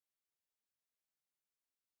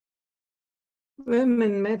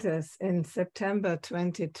Women Matters in September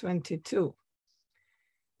 2022.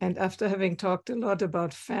 And after having talked a lot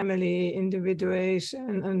about family,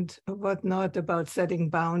 individuation, and whatnot, about setting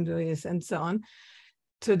boundaries and so on,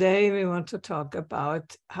 today we want to talk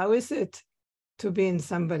about how is it to be in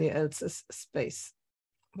somebody else's space?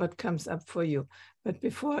 What comes up for you? But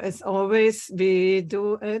before, as always, we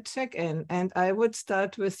do a check-in, and I would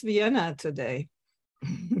start with Vienna today.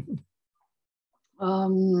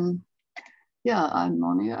 Yeah, I'm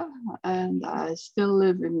Monia, and I still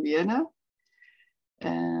live in Vienna.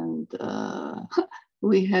 And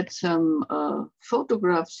we had some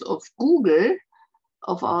photographs of Google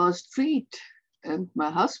of our street, and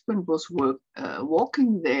my husband was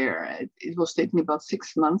walking there. It was taken about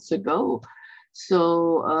 6 months ago.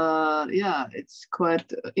 So yeah, it's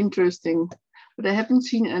quite interesting. But I haven't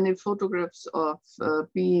seen any photographs of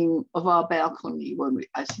our balcony when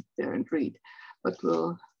I sit there and read. But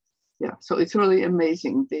yeah, so it's really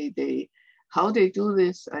amazing. How they do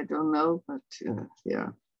this, I don't know, but yeah.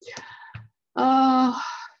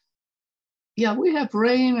 Yeah, we have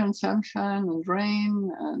rain and sunshine and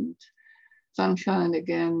rain and sunshine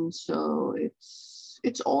again. So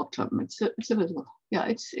it's autumn. It's a little, yeah,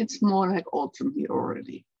 it's more like autumn here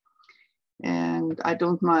already. And I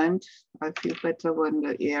don't mind. I feel better when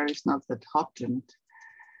the air is not that hot and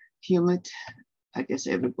humid. I guess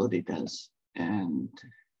everybody does. And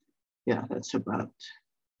yeah, that's about.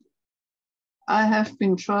 I have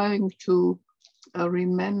been trying to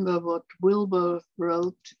remember what Wilbur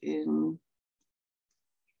wrote in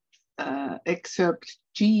excerpt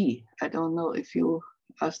G. I don't know if you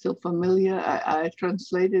are still familiar. I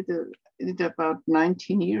translated it about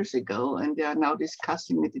 19 years ago, and they are now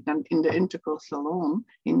discussing it in the Integral Salon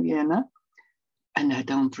in Vienna. And I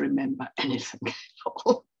don't remember anything at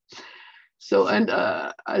all. So, and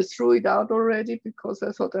I threw it out already because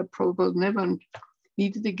I thought I probably never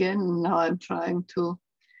need it again. Now I'm trying to,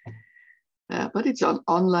 but it's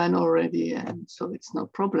online already, and so it's no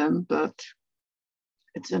problem. But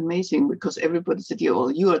it's amazing because everybody said, "Oh,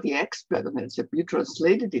 you are the expert," and I said, "You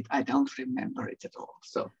translated it." I don't remember it at all.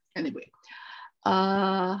 So anyway,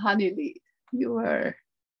 Hanneli,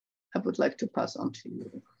 I would like to pass on to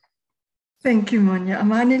you. Thank you, Monia. I'm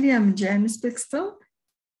Hanneli. I'm in Johannesburg still.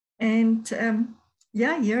 And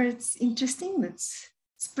yeah, here it's interesting. It's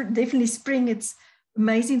definitely spring. It's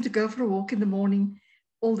amazing to go for a walk in the morning.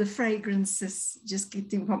 All the fragrances just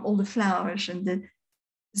getting from all the flowers and the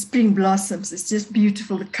spring blossoms. It's just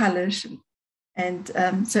beautiful, the colors. And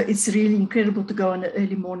so it's really incredible to go on an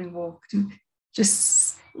early morning walk, to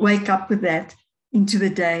just wake up with that into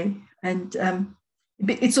the day. And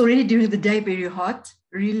it's already during the day very hot,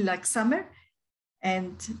 really like summer,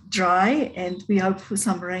 and dry, and we hope for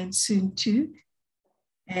some rain soon too.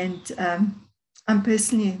 And I'm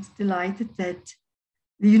personally delighted that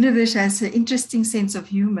the universe has an interesting sense of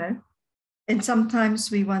humor, and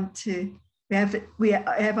sometimes we have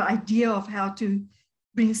an idea of how to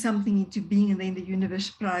bring something into being, and then the universe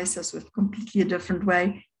surprises us with completely a different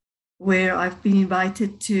way, where I've been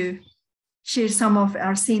invited to share some of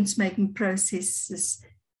our sense-making processes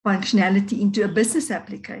functionality into a business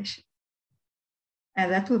application. And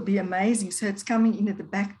that will be amazing. So it's coming in at the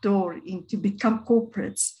back door to become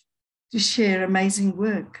corporates, to share amazing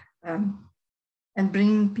work and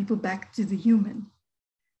bringing people back to the human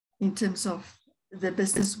in terms of the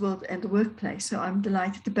business world and the workplace. So I'm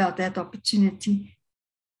delighted about that opportunity,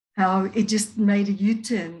 how it just made a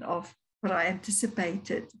U-turn of what I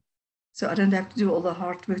anticipated. So I don't have to do all the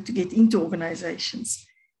hard work to get into organizations,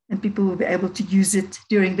 and people will be able to use it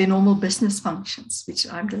during their normal business functions, which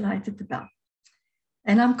I'm delighted about.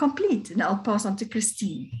 And I'm complete, and I'll pass on to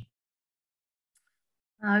Christine.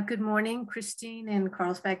 Good morning, Christine in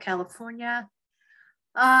Carlsbad, California.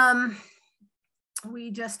 We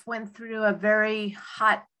just went through a very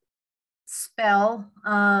hot spell,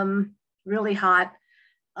 really hot.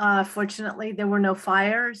 Fortunately, there were no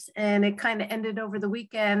fires, and it kind of ended over the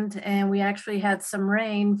weekend, and we actually had some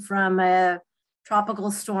rain from a tropical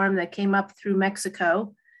storm that came up through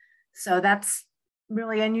Mexico. So that's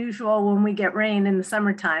really unusual when we get rain in the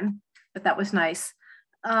summertime, but that was nice.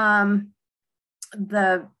 The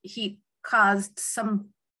heat caused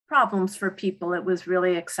some problems for people. It was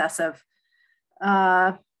really excessive.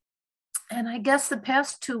 And I guess the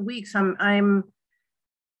past 2 weeks,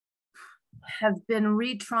 have been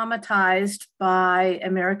re-traumatized by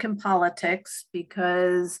American politics,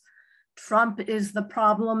 because Trump is the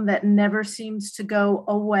problem that never seems to go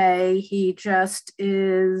away. He just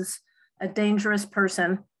is a dangerous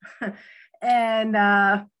person.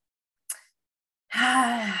 And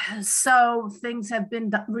so things have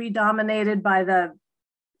been redominated by the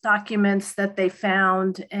documents that they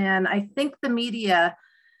found. And I think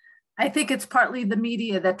it's partly the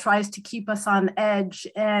media that tries to keep us on edge,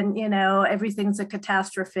 and, everything's a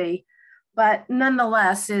catastrophe. But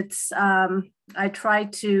nonetheless, I try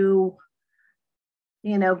to,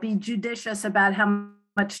 be judicious about how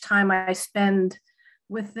much time I spend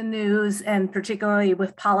with the news, and particularly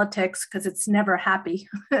with politics, because it's never happy.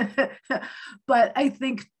 But I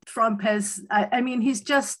think Trump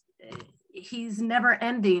he's never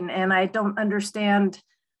ending, and I don't understand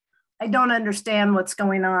what's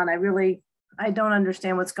going on. I don't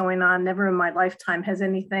understand what's going on. Never in my lifetime has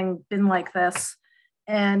anything been like this.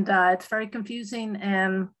 And it's very confusing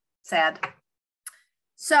and sad.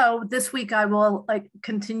 So this week I will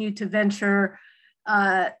continue to venture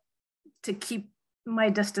to keep my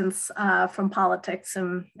distance from politics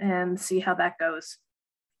and see how that goes.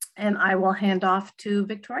 And I will hand off to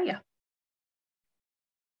Victoria.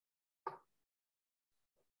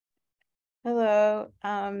 Hello,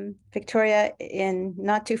 Victoria,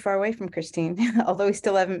 not too far away from Christine, although we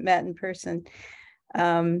still haven't met in person.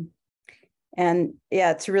 And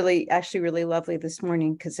yeah, it's actually really lovely this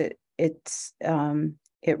morning, because it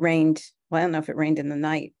rained. Well, I don't know if it rained in the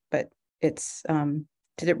night, but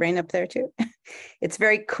did it rain up there too? It's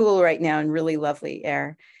very cool right now and really lovely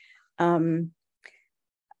air.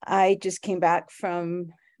 I just came back from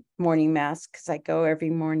morning mass, because I go every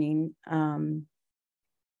morning.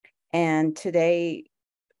 And today,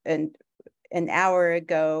 an hour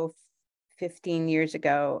ago, 15 years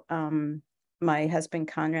ago, my husband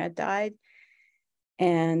Conrad died.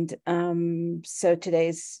 And so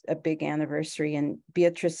today's a big anniversary, and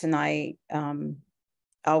Beatrice and I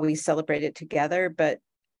always celebrate it together, but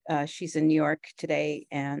she's in New York today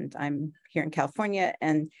and I'm here in California,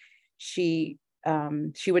 and she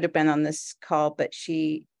would have been on this call, but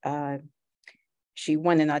she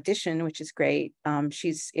won an audition, which is great.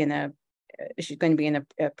 She's going to be in a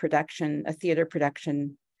theater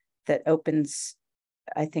production that opens,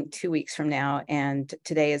 I think, 2 weeks from now, and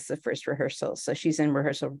today is the first rehearsal. So she's in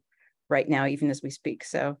rehearsal right now, even as we speak.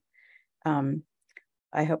 So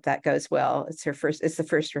I hope that goes well. It's the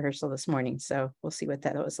first rehearsal this morning, so we'll see what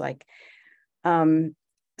that was like.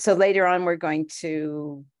 So later on, we're going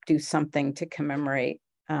to do something to commemorate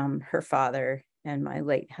her father and my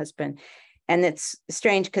late husband. And it's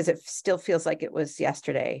strange because it still feels like it was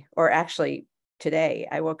yesterday, or actually today.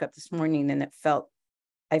 I woke up this morning and I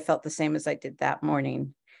felt the same as I did that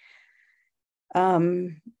morning.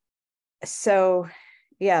 So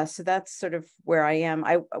that's sort of where I am.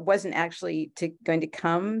 I wasn't actually going to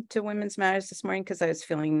come to Women's Matters this morning because I was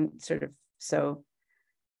feeling sort of so,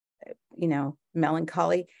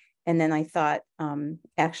 melancholy. And then I thought,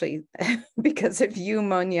 actually, because of you,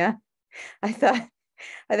 Monia, I thought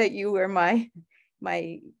you were my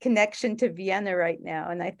connection to Vienna right now.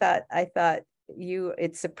 And I thought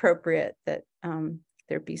it's appropriate that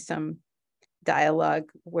there be some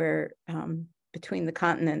dialogue where between the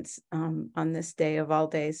continents on this day of all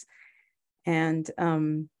days. And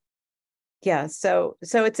so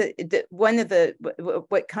it's one of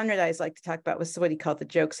what Conrad and I like to talk about was what he called the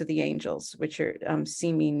jokes of the angels, which are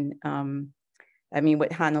seeming,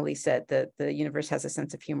 what Hanali said, that the universe has a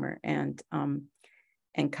sense of humor, and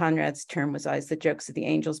Conrad's term was always the jokes of the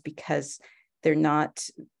angels, because they're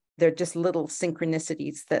just little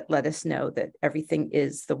synchronicities that let us know that everything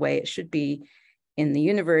is the way it should be in the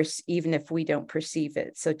universe, even if we don't perceive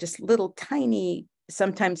it. So just little tiny,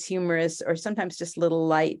 sometimes humorous, or sometimes just little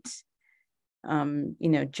light,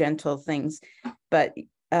 gentle things. But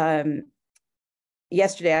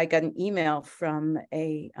yesterday I got an email from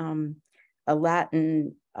a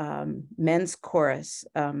Latin men's chorus,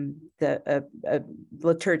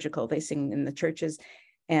 liturgical, they sing in the churches.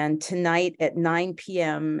 And tonight at 9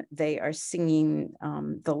 p.m., they are singing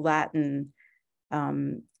the Latin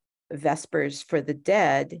Vespers for the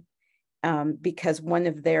Dead, because one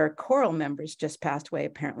of their choral members just passed away,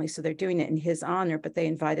 apparently. So they're doing it in his honor, but they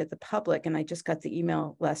invited the public. And I just got the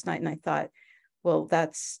email last night and I thought, well,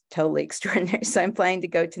 that's totally extraordinary. So I'm planning to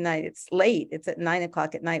go tonight. It's late. It's at 9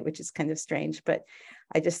 o'clock at night, which is kind of strange, but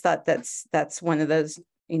I just thought that's one of those,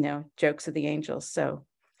 jokes of the angels. So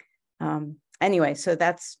anyway, so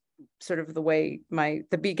that's sort of the way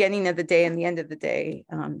the beginning of the day and the end of the day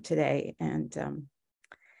today. And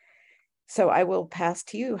so I will pass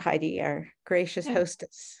to you, Heidi, our gracious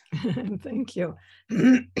hostess. Thank you.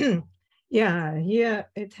 Here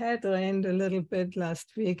it had rained a little bit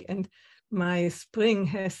last week, and my spring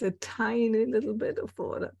has a tiny little bit of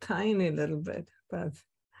water, but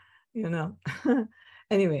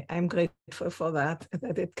anyway, I'm grateful for that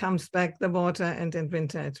it comes back, the water, and in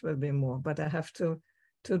winter it will be more, but I have to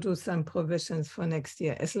to do some provisions for next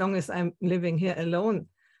year. As long as I'm living here alone,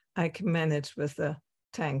 I can manage with the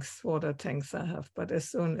tanks, water tanks I have. But as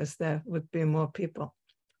soon as there would be more people,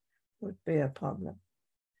 would be a problem.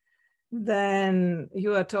 Then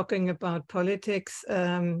you are talking about politics.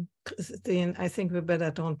 Christine, I think we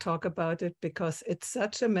better don't talk about it because it's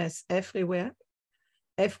such a mess everywhere,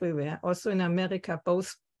 also in America,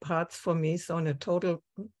 both parts for me, so in a total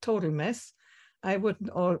mess. I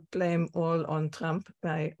wouldn't blame all on Trump.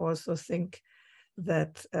 I also think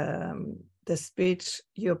that the speech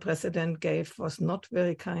your president gave was not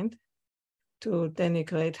very kind to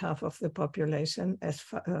denigrate half of the population as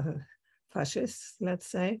fascists,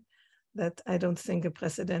 let's say, that I don't think a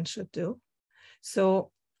president should do.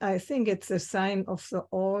 So I think it's a sign of the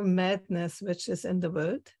all madness which is in the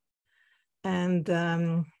world. And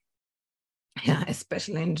yeah,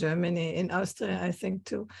 especially in Germany, in Austria, I think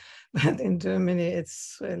too, but in Germany,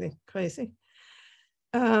 it's really crazy.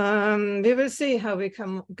 We will see how we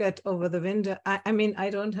can get over the winter. I mean, I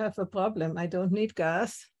don't have a problem. I don't need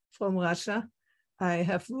gas from Russia. I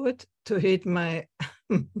have wood to heat my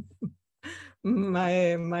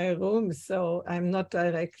my room, so I'm not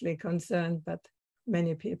directly concerned, but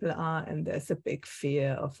many people are, and there's a big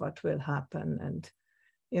fear of what will happen, and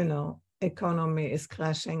you know, economy is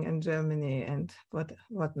crashing in Germany and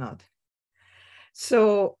whatnot.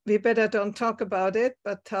 So we better don't talk about it,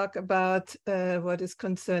 but talk about what is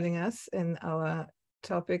concerning us in our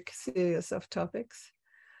series of topics.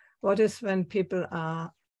 What is when people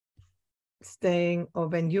are staying, or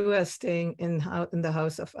when you are staying in the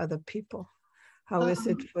house of other people? How is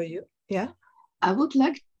it for you? Yeah? I would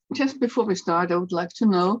like, just before we start, I would like to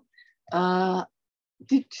know,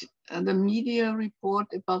 did the media report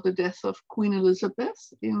about the death of Queen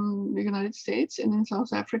Elizabeth in the United States and in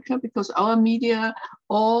South Africa? Because our media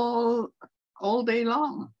all day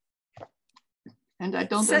long. And I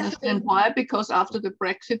don't understand why, because after the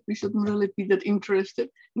Brexit, we shouldn't really be that interested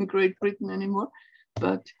in Great Britain anymore.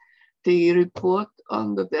 But the report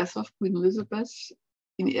on the death of Queen Elizabeth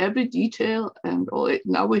in every detail, and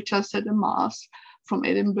now we just had a mass from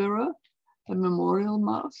Edinburgh, a memorial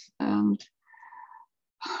mass, and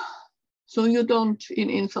so you don't,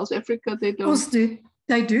 in South Africa, they don't? Of course, they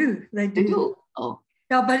do. They do. Oh.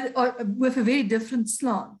 Yeah, but with a very different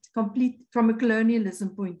slant, complete from a colonialism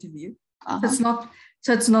point of view. So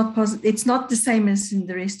it's not the same as in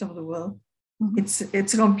the rest of the world. Mm-hmm.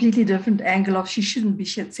 It's a completely different angle of she shouldn't be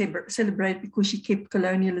celebrated because she kept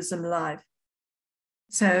colonialism alive.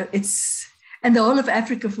 So and the whole of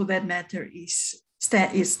Africa, for that matter, is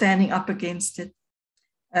standing up against it.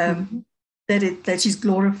 That she's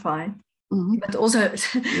glorified. Mm-hmm. But also,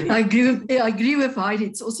 I agree with Heidi.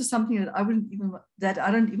 It's also something that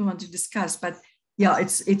I don't even want to discuss. But yeah,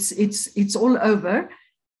 it's all over,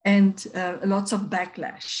 and lots of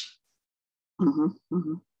backlash. Mm-hmm.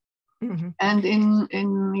 Mm-hmm. Mm-hmm. And in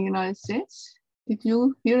the United States, did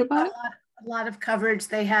you hear about it? A lot of coverage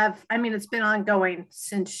they have. I mean, it's been ongoing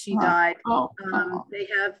since she died.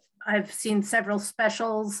 I've seen several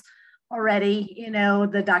specials already, you know,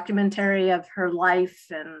 the documentary of her life,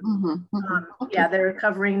 and yeah, they're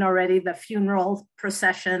covering already the funeral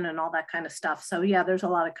procession and all that kind of stuff. So yeah, there's a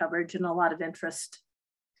lot of coverage and a lot of interest.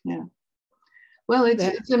 Yeah. Well,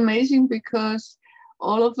 it's amazing because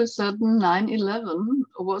all of a sudden 9/11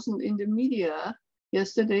 wasn't in the media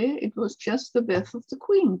yesterday. It was just the death of the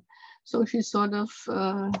Queen. So she sort of,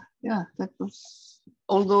 that was,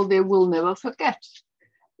 although they will never forget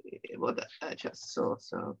what I just saw.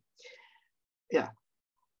 So, yeah.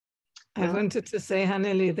 I wanted to say,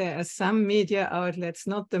 Hanneli, there are some media outlets,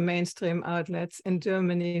 not the mainstream outlets in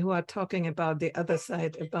Germany, who are talking about the other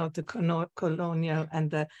side, about the colonial and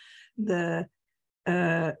the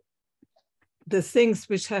things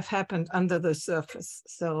which have happened under the surface.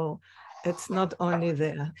 So it's not only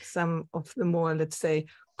there. Some of the more, let's say,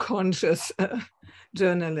 conscious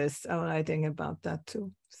journalists are writing about that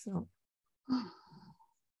too. So.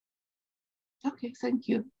 Okay, thank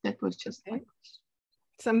you. That was just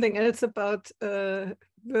something else about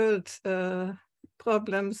world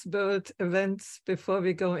problems, world events before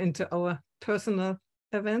we go into our personal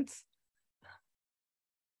events?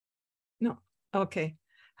 No, okay.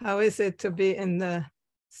 How is it to be in the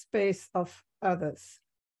space of others?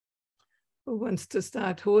 Who wants to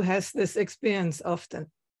start? Who has this experience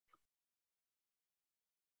often?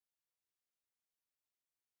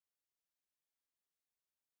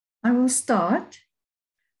 I will start.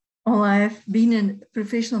 Well, I've been a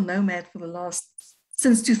professional nomad for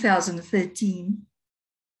since 2013.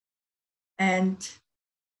 And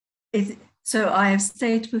so I have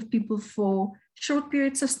stayed with people for short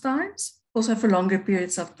periods of times, also for longer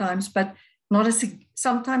periods of times. But not as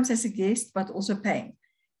sometimes as a guest, but also paying.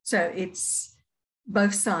 So it's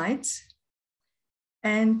both sides.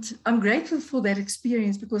 And I'm grateful for that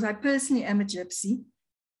experience because I personally am a gypsy.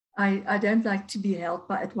 I don't like to be held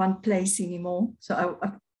at one place anymore. So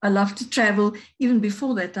I love to travel. Even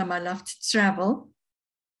before that time, I loved to travel.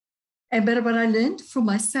 But what I learned for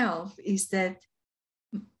myself is that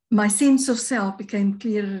my sense of self became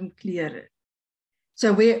clearer and clearer.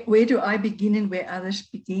 So where do I begin and where others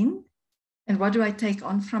begin? And what do I take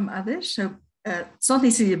on from others? So it's not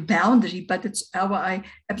necessarily a boundary, but it's how I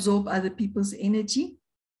absorb other people's energy.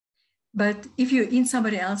 But if you're in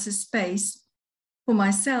somebody else's space, for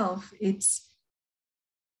myself,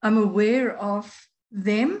 I'm aware of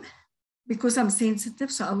them because I'm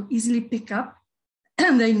sensitive, so I'll easily pick up.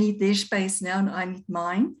 They need their space now and I need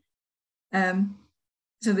mine.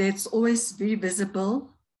 So that's always very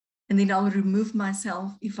visible. And then I'll remove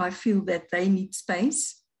myself if I feel that they need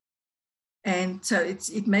space. And so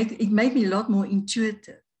it made me a lot more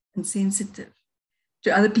intuitive and sensitive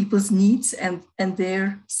to other people's needs and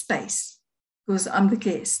their space, because I'm the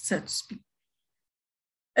guest, so to speak.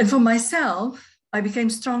 And for myself, I became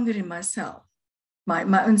stronger in myself.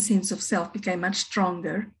 My own sense of self became much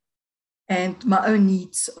stronger, and my own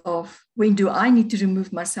needs of when do I need to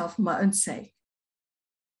remove myself for my own sake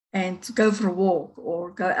and go for a walk or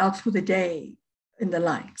go out for the day and the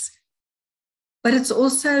likes. But it's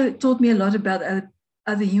also taught me a lot about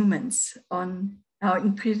other humans, on how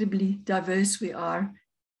incredibly diverse we are.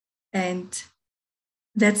 And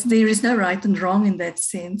there is no right and wrong in that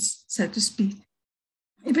sense, so to speak.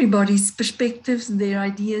 Everybody's perspectives and their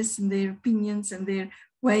ideas and their opinions and their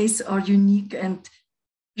ways are unique and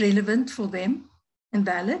relevant for them and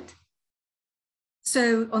valid.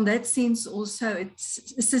 So on that sense also,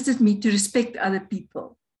 it's assisted me to respect other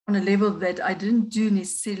people on a level that I didn't do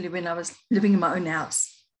necessarily when I was living in my own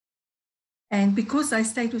house. And because I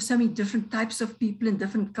stayed with so many different types of people in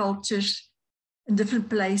different cultures in different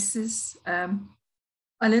places,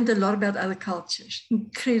 I learned a lot about other cultures,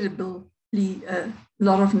 incredibly a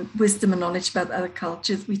lot of wisdom and knowledge about other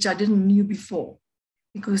cultures, which I didn't knew before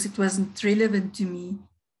because it wasn't relevant to me.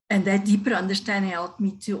 And that deeper understanding helped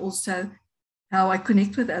me to also how I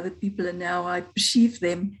connect with other people and how I perceive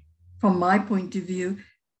them from my point of view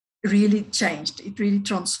really changed. It really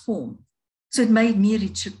transformed. So it made me a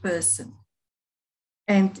richer person.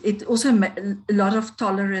 And it also made a lot of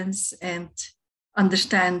tolerance and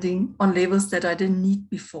understanding on levels that I didn't need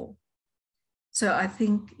before. So I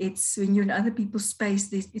think it's when you're in other people's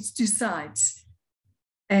space, it's two sides.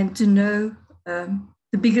 And to know,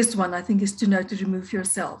 the biggest one, I think, is to know to remove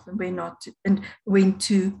yourself and when not to, and when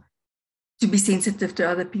to be sensitive to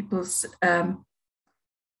other people's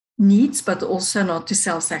needs, but also not to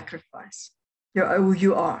self-sacrifice who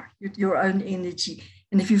you are, your own energy.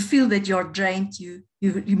 And if you feel that you're drained, you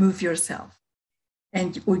remove yourself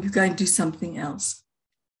or you go and do something else.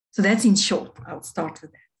 So that's in short. I'll start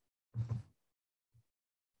with that.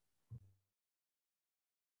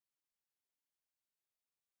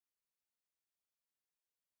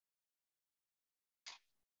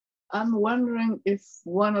 I'm wondering if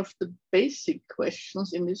one of the basic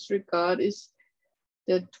questions in this regard is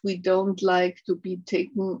that we don't like to be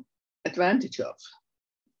taken advantage of.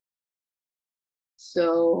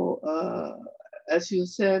 So, as you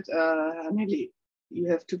said, Anneli, you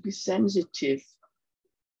have to be sensitive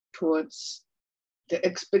towards the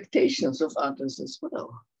expectations of others as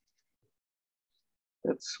well.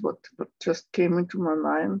 That's what just came into my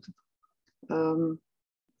mind.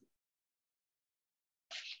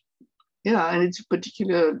 Yeah, and it's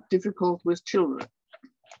particularly difficult with children.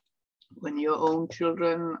 When your own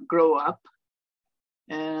children grow up,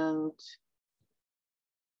 and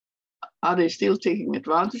are they still taking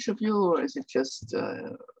advantage of you, or is it just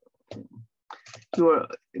your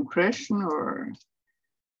impression, or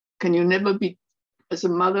can you never be, as a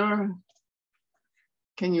mother,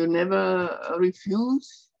 can you never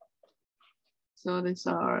refuse? So these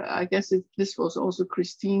are, I guess this was also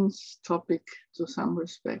Christine's topic to some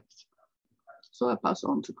respect. So I pass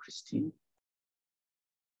on to Christine.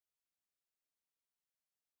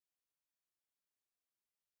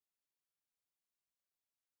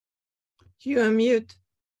 You are mute.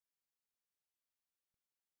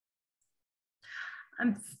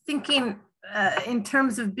 I'm thinking in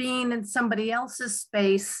terms of being in somebody else's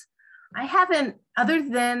space. I haven't, other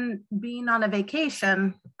than being on a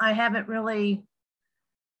vacation, I haven't really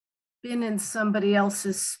been in somebody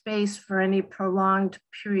else's space for any prolonged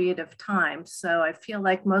period of time. So I feel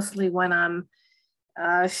like mostly when I'm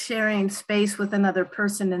sharing space with another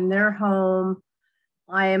person in their home,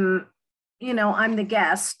 I'm the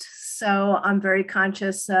guest. So I'm very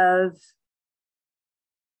conscious of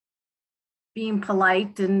being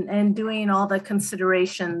polite and doing all the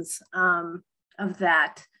considerations of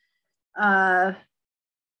that.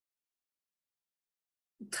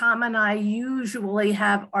 Tom and I usually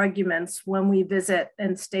have arguments when we visit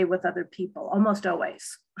and stay with other people, almost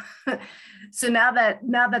always. So now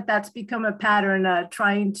that that's become a pattern,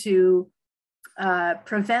 trying to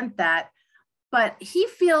prevent that, but he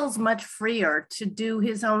feels much freer to do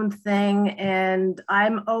his own thing. And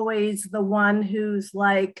I'm always the one who's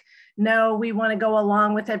like, no, we want to go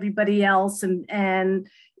along with everybody else. And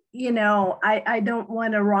you know, I don't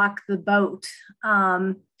want to rock the boat.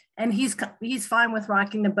 And he's fine with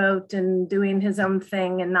rocking the boat and doing his own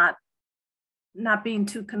thing and not being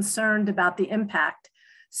too concerned about the impact.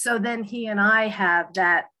 So then he and I have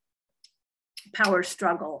that power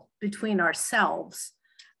struggle between ourselves.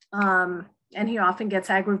 And he often gets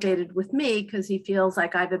aggravated with me because he feels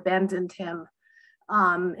like I've abandoned him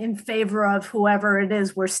in favor of whoever it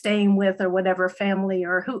is we're staying with, or whatever family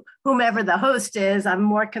or whomever the host is. I'm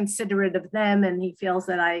more considerate of them, and he feels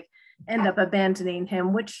that I end up abandoning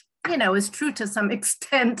him, which, you know, is true to some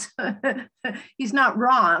extent. He's not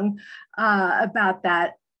wrong about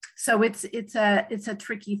that. So it's a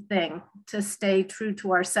tricky thing to stay true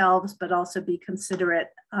to ourselves, but also be considerate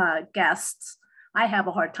guests. I have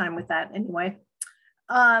a hard time with that anyway.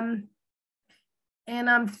 And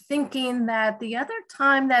I'm thinking that the other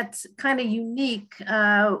time that's kind of unique,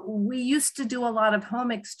 we used to do a lot of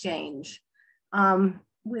home exchange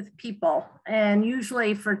with people. And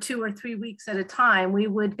usually for 2 or 3 weeks at a time, we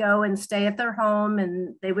would go and stay at their home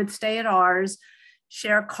and they would stay at ours,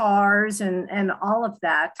 share cars and all of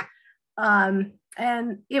that.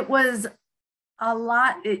 And it was a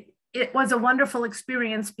lot. It was a wonderful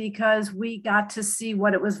experience because we got to see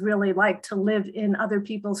what it was really like to live in other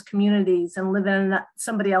people's communities and live in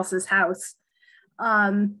somebody else's house.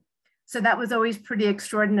 So that was always pretty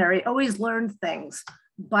extraordinary. Always learned things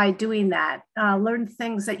by doing that. Learned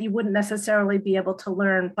things that you wouldn't necessarily be able to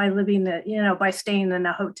learn by living, by staying in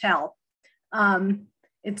a hotel.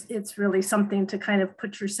 It's really something to kind of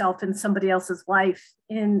put yourself in somebody else's life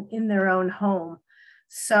in their own home.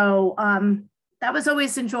 So that was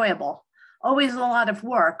always enjoyable. Always a lot of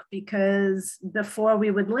work, because before we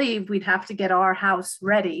would leave, we'd have to get our house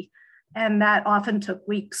ready. And that often took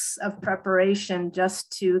weeks of preparation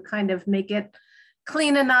just to kind of make it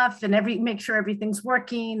clean enough and make sure everything's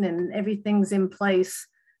working and everything's in place.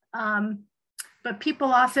 But people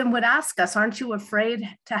often would ask us, aren't you afraid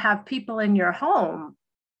to have people in your home?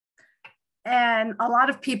 And a lot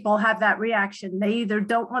of people have that reaction. They either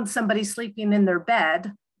don't want somebody sleeping in their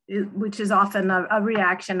bed, which is often a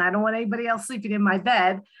reaction. I don't want anybody else sleeping in my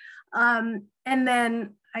bed. And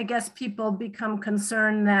then I guess people become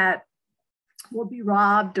concerned that we'll be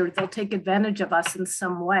robbed or they'll take advantage of us in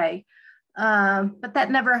some way. But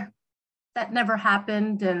that never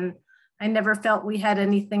happened. And I never felt we had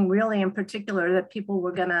anything really in particular that people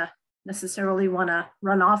were gonna necessarily wanna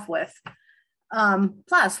run off with.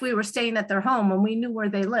 Plus, we were staying at their home and we knew where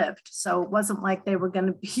they lived. So it wasn't like they were going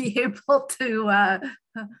to be able to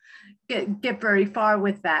get very far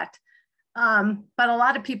with that. But a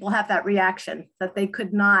lot of people have that reaction that they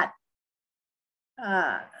could not,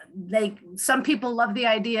 some people love the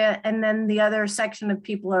idea. And then the other section of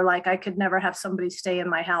people are like, I could never have somebody stay in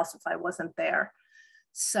my house if I wasn't there.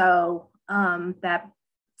 So that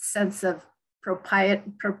sense of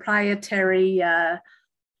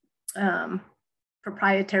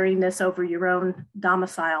proprietariness over your own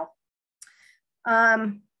domicile.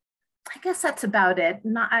 I guess that's about it.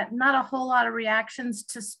 Not a whole lot of reactions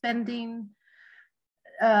to spending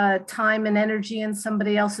time and energy in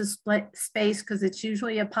somebody else's space, because it's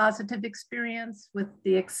usually a positive experience, with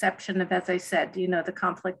the exception of, as I said, the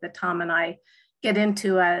conflict that Tom and I get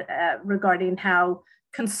into regarding how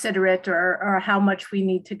considerate or how much we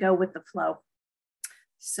need to go with the flow.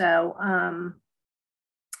 So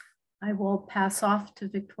I will pass off to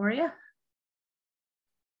Victoria.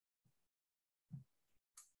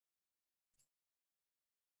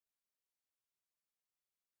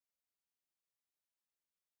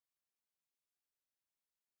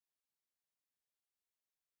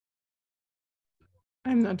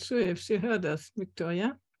 I'm not sure if she heard us,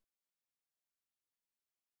 Victoria.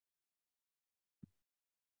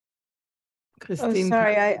 Christine. Oh,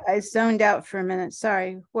 sorry, I zoned out for a minute.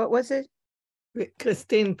 Sorry, what was it?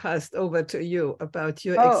 Christine passed over to you about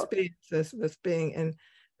your experiences with being in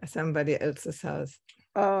somebody else's house.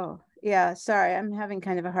 Oh, yeah, sorry, I'm having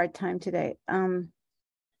kind of a hard time today.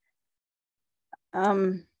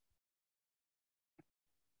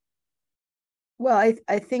 Well, I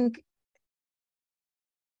think,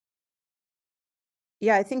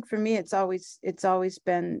 yeah, I think for me, it's always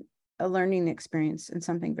been a learning experience and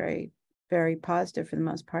something very, very positive for the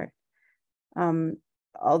most part.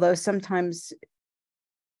 Although sometimes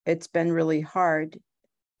it's been really hard,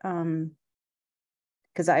 because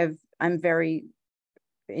I'm very,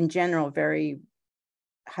 in general, very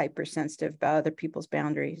hypersensitive about other people's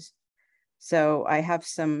boundaries. So I have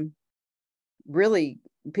some really,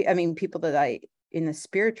 I mean, people that I, in a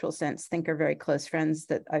spiritual sense, think are very close friends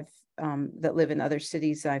that I've, that live in other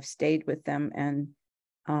cities. I've stayed with them, and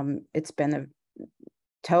it's been a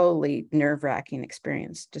totally nerve-wracking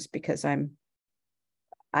experience, just because I'm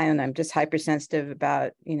just hypersensitive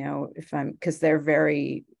about, you know, if I'm, because they're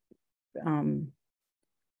very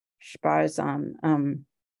sparsam,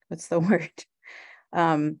 what's the word?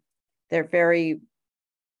 They're very,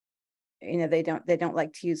 you know, they don't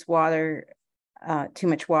like to use water, too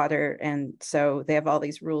much water. And so they have all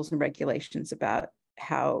these rules and regulations about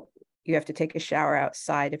how you have to take a shower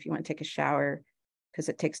outside if you want to take a shower, because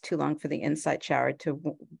it takes too long for the inside shower to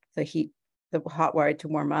the hot water to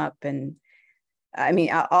warm up. And I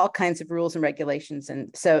mean, all kinds of rules and regulations. And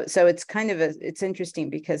so it's kind of it's interesting,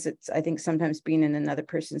 because I think sometimes being in another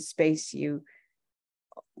person's space, you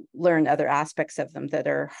learn other aspects of them that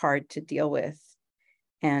are hard to deal with.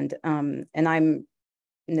 And I'm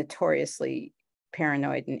notoriously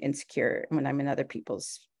paranoid and insecure when I'm in other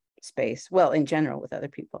people's space. Well, in general, with other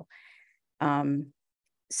people.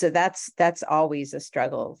 So that's always a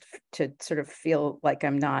struggle, to sort of feel like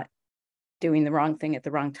I'm not doing the wrong thing at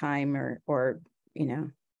the wrong time, or you know,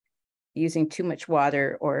 using too much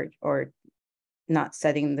water, or not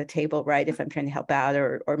setting the table right if I'm trying to help out,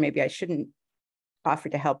 or maybe I shouldn't offer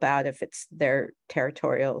to help out if it's their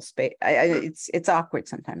territorial space. It's awkward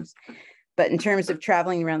sometimes. But in terms of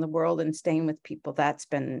traveling around the world and staying with people, that's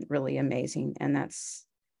been really amazing. And that's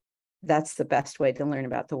the best way to learn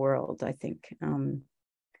about the world, I think.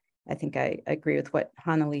 I agree with what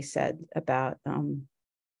Hanali said about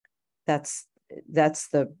that's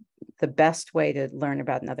the best way to learn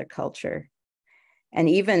about another culture. And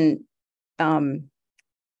even a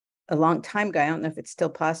long time ago, I don't know if it's still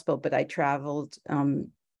possible, but I traveled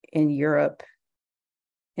in Europe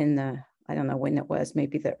in I don't know when it was,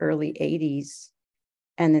 maybe the early 80s.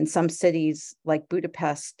 And in some cities like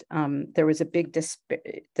Budapest, there was a big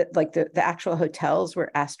like the actual hotels were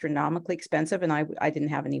astronomically expensive, and I didn't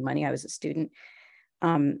have any money. I was a student.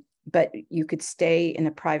 But you could stay in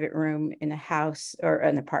a private room in a house, or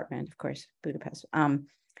an apartment, of course, Budapest,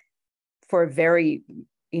 for a very,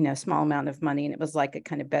 you know, small amount of money. And it was like a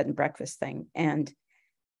kind of bed and breakfast thing. And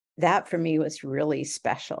that for me was really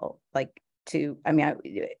special. Like,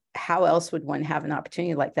 how else would one have an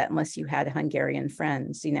opportunity like that unless you had Hungarian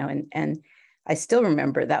friends, you know? And I still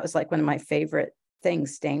remember that was like one of my favorite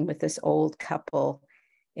things, staying with this old couple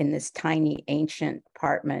in this tiny ancient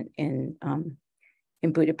apartment in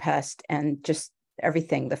Budapest, and just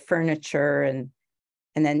everything, the furniture, and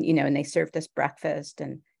then, you know, and they served us breakfast,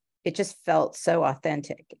 and it just felt so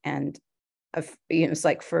authentic. And you know, it's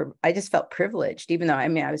like I just felt privileged, even though, I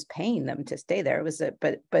mean, I was paying them to stay there. It was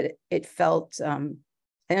but it felt, I don't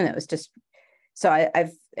know, it was just, so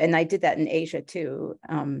I did that in Asia too,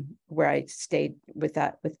 where I stayed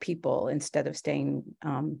with people instead of staying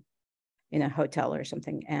in a hotel or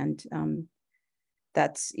something. And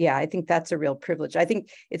that's, yeah, I think that's a real privilege. I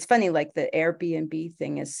think it's funny, like the Airbnb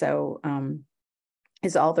thing is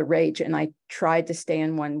is all the rage. And I tried to stay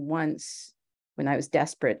in one once when I was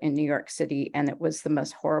desperate in New York City, and it was the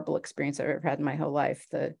most horrible experience I've ever had in my whole life.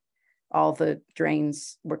 All the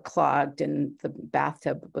drains were clogged, and the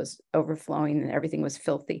bathtub was overflowing, and everything was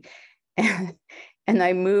filthy. And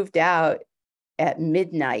I moved out at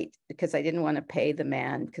midnight because I didn't want to pay the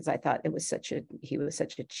man, because I thought he was such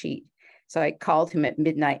a cheat. So I called him at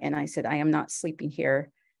midnight and I said, I am not sleeping here.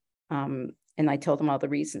 And I told him all the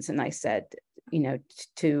reasons. And I said, you know,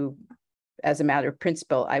 as a matter of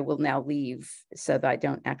principle, I will now leave so that I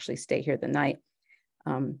don't actually stay here the night.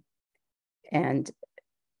 And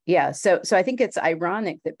yeah, so I think it's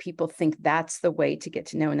ironic that people think that's the way to get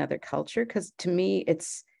to know another culture, because to me,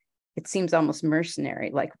 it seems almost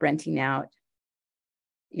mercenary, like renting out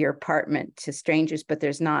your apartment to strangers, but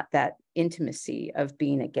there's not that intimacy of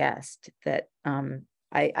being a guest that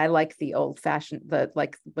I like the old fashioned,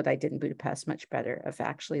 like what I did in Budapest much better, of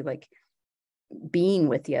actually like being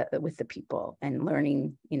with the people and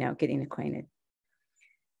learning, you know, getting acquainted.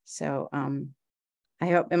 So I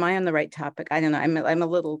hope, am I on the right topic? I don't know. I'm a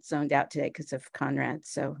little zoned out today because of Conrad.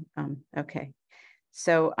 So okay.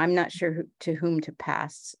 So I'm not sure to whom to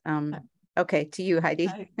pass. Okay, to you, Heidi.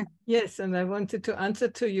 Yes, and I wanted to answer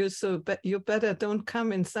to you. So you better don't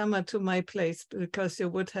come in summer to my place, because you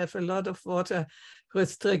would have a lot of water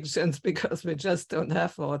restrictions because we just don't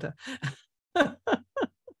have water.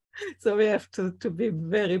 So we have to be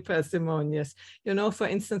very parsimonious. You know, for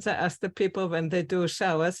instance, I ask the people when they do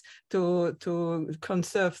showers to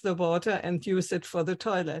conserve the water and use it for the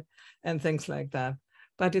toilet and things like that.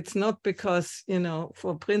 But it's not because, you know,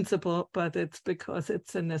 for principle, but it's because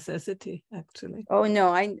it's a necessity, actually. Oh, no,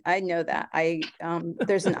 I know that.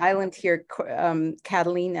 There's an island here,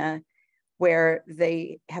 Catalina, where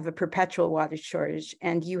they have a perpetual water shortage,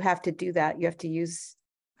 and you have to do that. You have to use,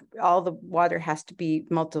 all the water has to be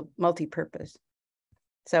multi-purpose.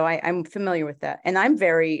 So I'm familiar with that. And I'm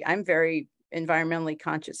very environmentally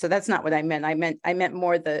conscious. So that's not what I meant. I meant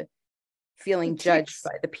more the feeling judged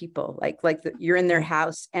by the people, like you're in their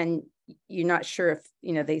house and you're not sure if,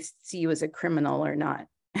 you know, they see you as a criminal or not.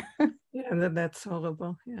 Yeah, that's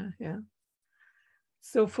horrible. Yeah.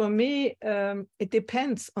 So for me, it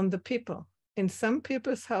depends on the people. In some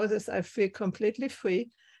people's houses, I feel completely free.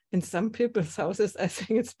 In some people's houses, I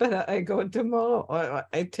think it's better I go tomorrow, or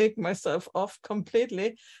I take myself off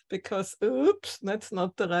completely because, oops, that's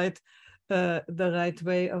not the right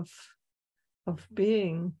way of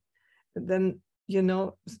being. Then, you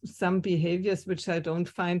know, some behaviors which I don't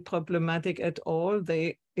find problematic at all,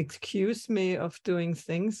 they excuse me of doing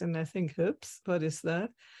things, and I think, oops, what is that?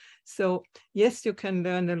 So yes, you can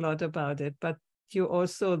learn a lot about it, but you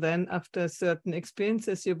also then, after certain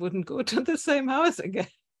experiences, you wouldn't go to the same house again,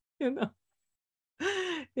 you know?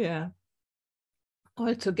 Yeah.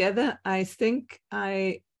 Altogether, I think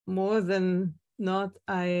I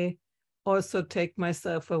also take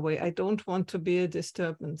myself away. I don't want to be a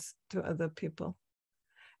disturbance to other people.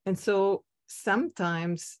 And so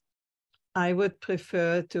sometimes I would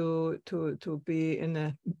prefer to be in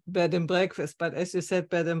a bed and breakfast, but as you said,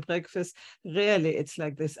 bed and breakfast, rarely it's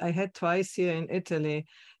like this. I had twice here in Italy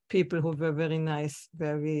people who were very nice,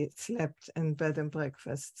 where we slept in bed and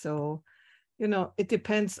breakfast. So, you know, it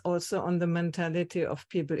depends also on the mentality of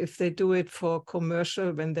people. If they do it for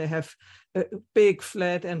commercial, when they have a big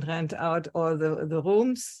flat and rent out all the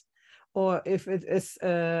rooms, or if it is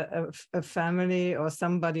a family or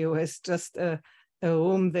somebody who has just a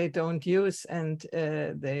room they don't use, and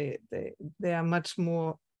they are much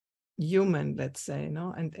more human, let's say,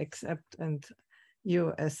 no, and accept and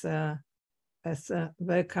you as a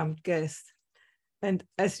welcomed guest. And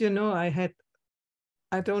as you know,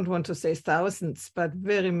 I don't want to say thousands, but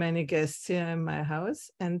very many guests here in my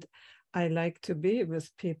house, and I like to be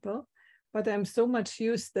with people. But I'm so much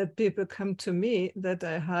used that people come to me that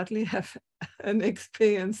I hardly have an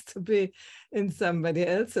experience to be in somebody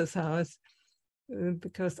else's house,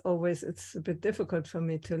 because always it's a bit difficult for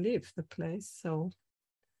me to leave the place. So,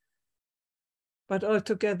 but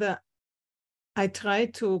altogether, I try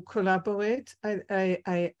to collaborate.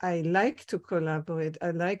 I like to collaborate.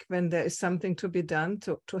 I like when there is something to be done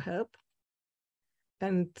to help.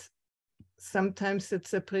 And sometimes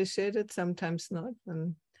it's appreciated, sometimes not.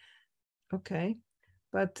 And okay.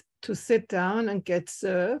 But to sit down and get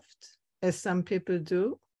served, as some people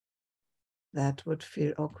do, that would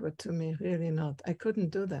feel awkward to me, really not. I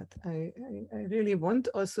couldn't do that. I really want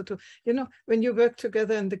also to, you know, when you work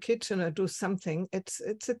together in the kitchen or do something, it's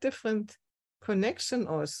a different connection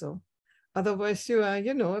also. Otherwise you are,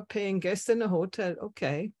 you know, a paying guest in a hotel.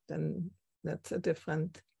 Okay, then that's a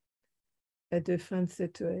different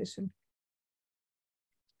situation.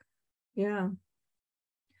 Yeah.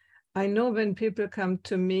 I know when people come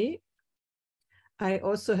to me, I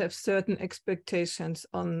also have certain expectations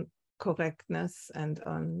on correctness and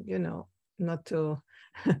on, you know, not to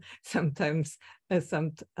sometimes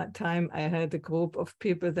some time I had a group of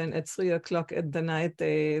people, then at 3 o'clock at the night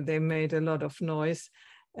they made a lot of noise,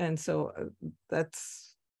 and so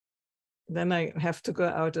then I have to go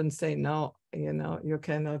out and say, no, you know, you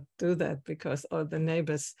cannot do that, because all the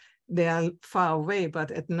neighbors, they are far away, but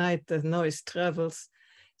at night the noise travels.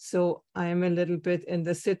 So I'm a little bit in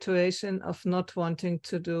the situation of not wanting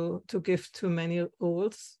to give too many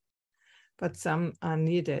rules, but some are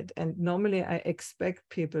needed. And normally I expect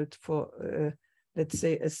people for, let's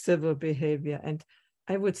say, a civil behavior. And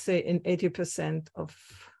I would say in 80% of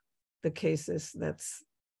the cases, that's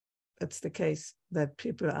the case, that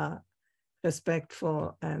people are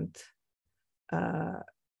respectful and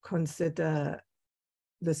consider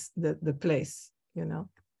the place, you know.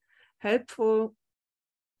 Helpful,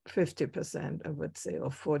 50%, I would say, or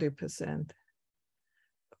 40%.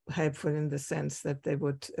 Helpful in the sense that they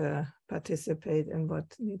would participate in what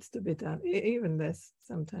needs to be done, even less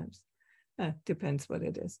sometimes. Depends what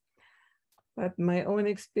it is. But my own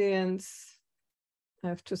experience, I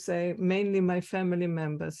have to say, mainly my family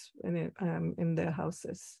members when I'm in their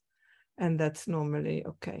houses. And that's normally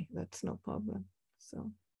okay, that's no problem.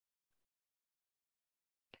 So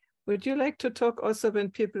would you like to talk also when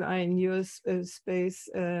people are in your space,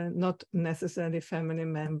 not necessarily family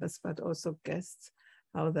members, but also guests,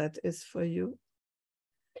 how that is for you?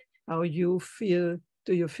 How you feel?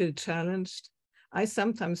 Do you feel challenged? I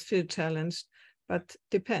sometimes feel challenged, but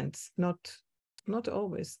depends, not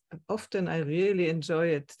always. Often I really enjoy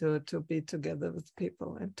it to be together with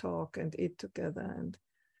people and talk and eat together and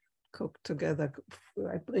cook together.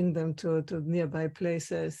 I bring them to nearby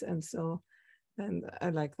places and so, and I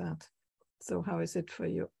like that. So how is it for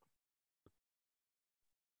you?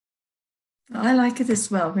 I like it as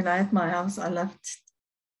well. When I had my house, I loved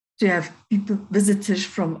to have people, visitors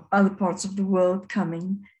from other parts of the world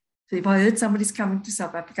coming. So if I heard somebody's coming to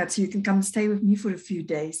South Africa, so you can come and stay with me for a few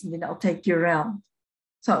days and then I'll take you around.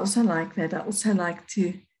 So I also like that. I also like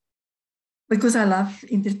to, because I love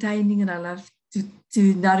entertaining and I love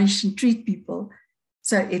to nourish and treat people.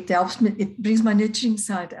 So it helps me, it brings my nurturing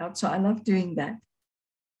side out. So I love doing that.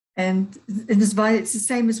 And it's the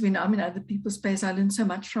same as when I'm in other people's space, I learn so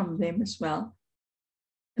much from them as well.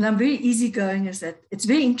 And I'm very easygoing as that. It's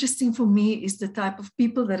very interesting for me is the type of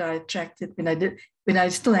people that I attracted when I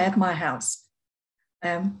still had my house.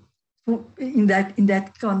 In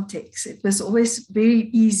that context, it was always very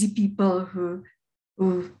easy people who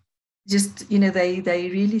just, they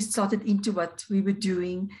really started into what we were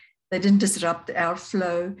doing. They didn't disrupt our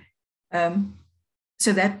flow.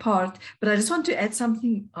 So that part, but I just want to add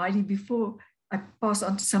something, Heidi, before I pass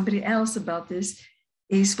on to somebody else about this,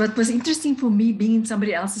 is what was interesting for me being in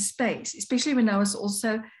somebody else's space, especially when I was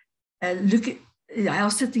also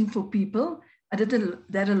house sitting for people. I did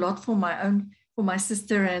that a lot for my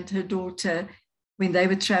sister and her daughter when they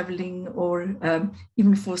were traveling, or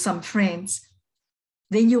even for some friends.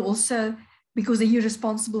 Then you also, because then you're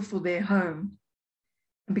responsible for their home,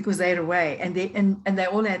 because they're away, and they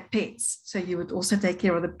all had pets, so you would also take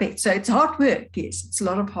care of the pets. So it's hard work. Yes, it's a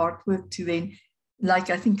lot of hard work to then,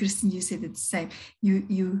 like I think Christine, you said it's the same.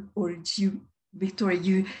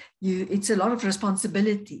 Victoria, it's a lot of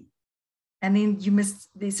responsibility, and then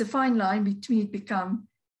there's a fine line between it become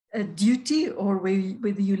a duty or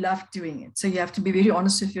whether you love doing it. So you have to be very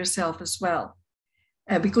honest with yourself as well,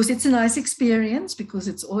 because it's a nice experience, because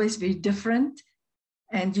it's always very different.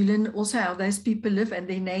 And you learn also how those people live and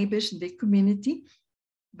their neighbors and their community.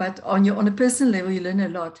 But on a personal level, you learn a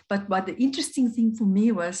lot. But what the interesting thing for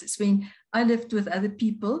me is when I lived with other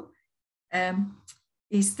people,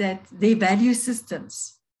 is that their value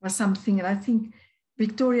systems was something, and I think,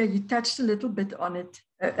 Victoria, you touched a little bit on it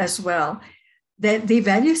as well, that their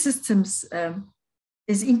value systems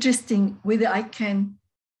is interesting, whether I can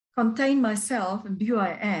contain myself and be who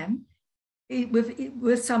I am,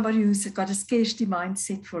 with somebody who's got a scarcity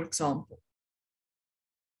mindset, for example.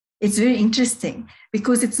 It's very interesting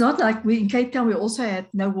because it's not like in Cape Town, we also had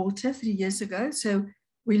no water 3 years ago. So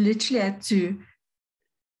we literally had to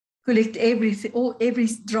collect every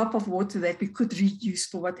drop of water that we could reuse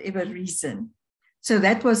for whatever reason. So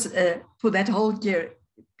that was, for that whole year,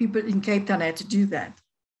 people in Cape Town had to do that.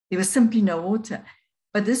 There was simply no water.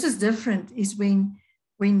 But this is different, is when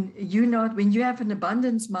you have an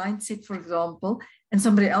abundance mindset, for example, and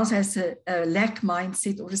somebody else has a lack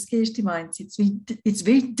mindset or a scarcity mindset, it's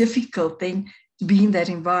very difficult then to be in that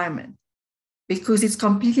environment, because it's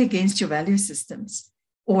completely against your value systems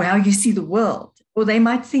or how you see the world. Or they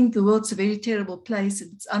might think the world's a very terrible place,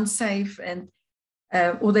 it's unsafe, and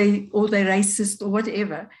or they're racist or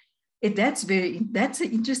whatever. That's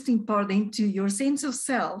an interesting part into your sense of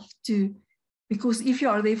self, because if you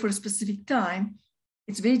are there for a specific time,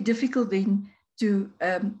 it's very difficult then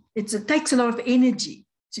it takes a lot of energy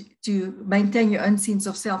to maintain your own sense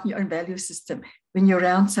of self and your own value system when you're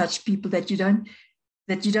around such people that you don't,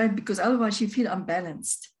 because otherwise you feel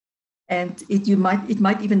unbalanced, and it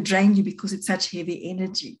might even drain you because it's such heavy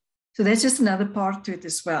energy. So that's just another part to it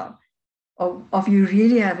as well, of you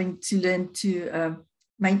really having to learn to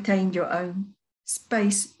maintain your own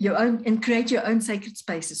space, and create your own sacred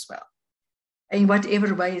space as well, in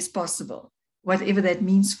whatever way is possible. Whatever that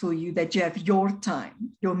means for you, that you have your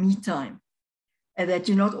time, your me time, and that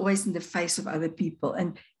you're not always in the face of other people,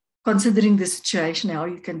 and considering the situation, how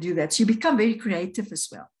you can do that. So you become very creative as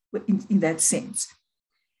well in that sense.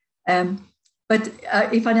 But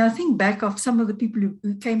if I now think back of some of the people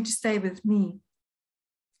who came to stay with me,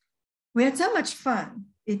 we had so much fun.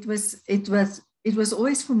 It was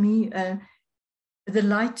always for me the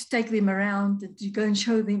delight to take them around and to go and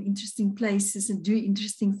show them interesting places and do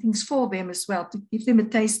interesting things for them as well, to give them a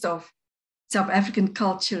taste of South African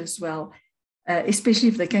culture as well, especially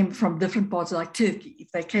if they came from different parts like Turkey.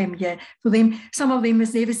 If they came here, for them, some of them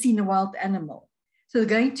has never seen a wild animal. So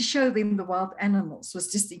going to show them the wild animals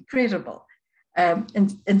was just incredible. And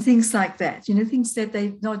things like that, you know, things that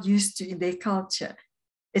they're not used to in their culture.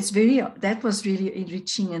 That was really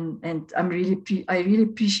enriching, and I really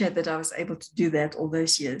appreciate that I was able to do that all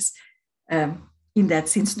those years in that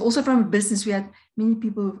sense. And also from a business, we had many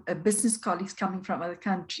people, business colleagues coming from other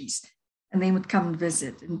countries, and they would come and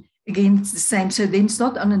visit. And again, it's the same. So then it's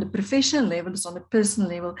not on a professional level, it's on a personal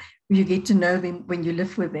level where you get to know them when you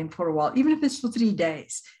live with them for a while, even if it's for 3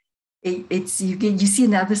 days. You see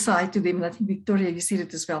another side to them. And I think, Victoria, you see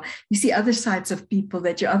it as well. You see other sides of people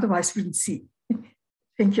that you otherwise wouldn't see.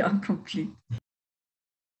 Thank you. I'm complete.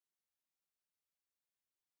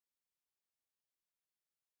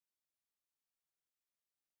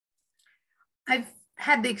 I've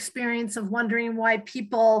had the experience of wondering why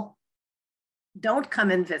people don't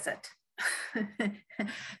come and visit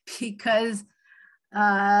because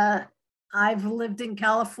I've lived in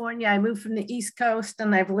California. I moved from the East Coast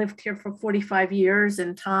and I've lived here for 45 years,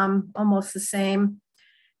 and Tom almost the same.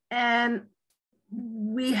 And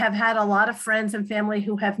we have had a lot of friends and family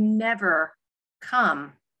who have never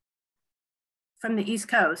come from the East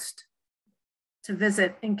Coast to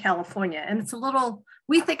visit in California. And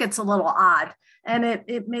we think it's a little odd. And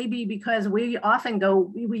it may be because we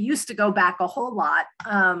used to go back a whole lot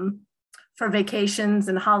for vacations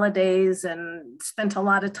and holidays and spent a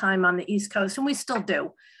lot of time on the East Coast, and we still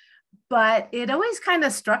do. But it always kind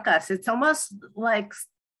of struck us. It's almost like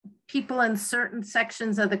people in certain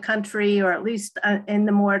sections of the country, or at least in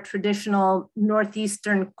the more traditional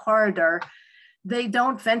Northeastern corridor, they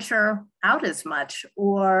don't venture out as much,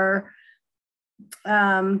 or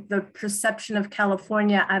the perception of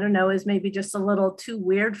California, I don't know, is maybe just a little too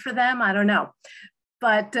weird for them. I don't know.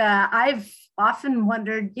 But I've often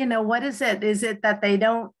wondered, you know, what is it? Is it that they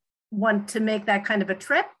don't want to make that kind of a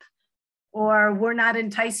trip, or we're not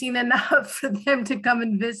enticing enough for them to come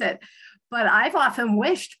and visit? But I've often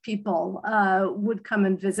wished people would come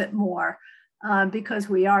and visit more because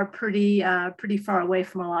we are pretty far away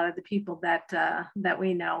from a lot of the people that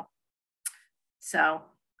we know. So,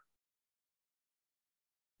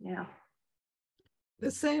 yeah.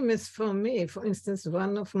 The same is for me. For instance,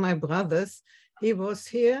 one of my brothers, he was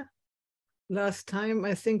here last time,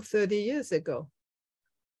 I think 30 years ago.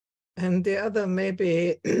 And the other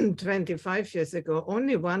maybe 25 years ago.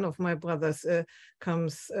 Only one of my brothers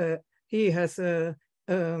comes, he has a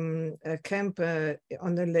camp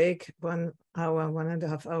on the lake 1 hour,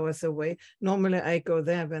 1.5 hours away. Normally I go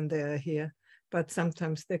there when they are here, but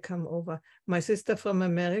sometimes they come over. My sister from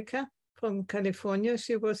America, from California,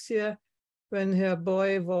 she was here when her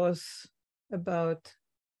boy was about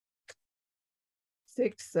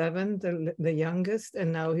 6, 7, the youngest,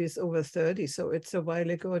 and now he's over 30, so it's a while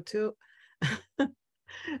ago too.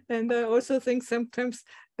 And I also think sometimes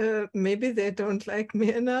maybe they don't like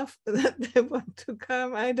me enough that they want to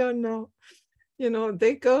come. I don't know. You know,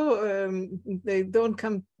 they go, they don't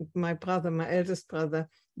come, my brother, my eldest brother,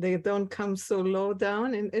 they don't come so low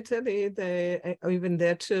down in Italy. They, even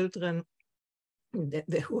their children,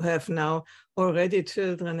 who have now already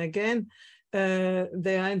children again,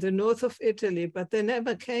 they are in the north of Italy, but they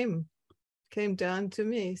never came down to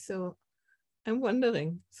me. So I'm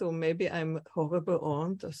wondering, so maybe I'm a horrible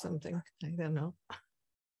aunt or something. I don't know.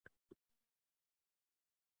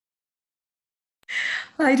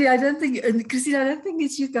 Heidi, I don't think, Christine, I don't think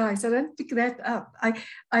it's you guys. I don't pick that up.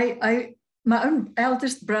 My own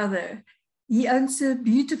eldest brother, he owns a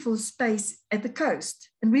beautiful space at the coast,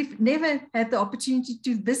 and we've never had the opportunity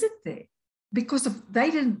to visit there because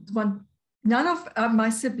they didn't want. None of my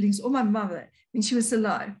siblings or my mother, when she was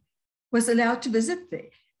alive, was allowed to visit there.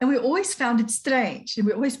 And we always found it strange, and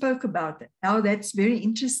we always spoke about it, how that's very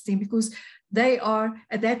interesting, because they are,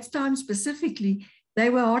 at that time specifically, they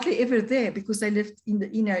were hardly ever there because they lived in the,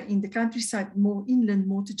 you know, in the countryside, more inland,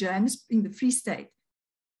 more to Johannesburg, in the Free State.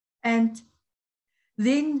 And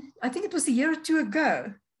then, I think it was a year or two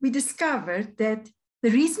ago, we discovered that the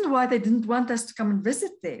reason why they didn't want us to come and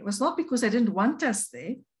visit there was not because they didn't want us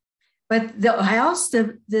there, but the house,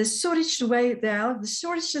 the storage, the way the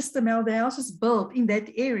storage system, how the house is built in that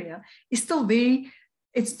area is still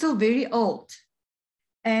very old.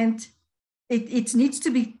 And it needs to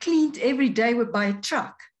be cleaned every day by a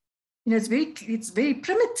truck. You know, it's very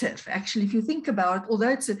primitive, actually, if you think about it, although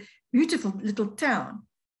it's a beautiful little town,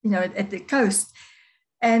 you know, at the coast.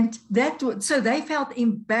 And so they felt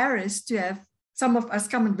embarrassed to have some of us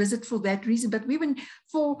come and visit for that reason. But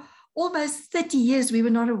for almost 30 years, we were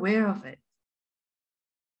not aware of it.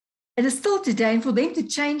 And it's still today, and for them to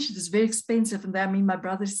change it is very expensive. And I mean, my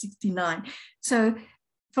brother's 69. So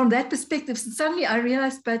from that perspective, suddenly I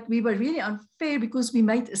realized, but we were really unfair because we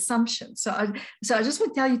made assumptions. So I just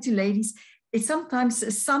want to tell you two ladies, it's sometimes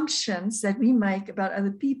assumptions that we make about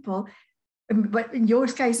other people, but in your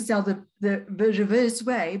case, it's now the reverse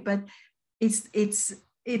way, but it's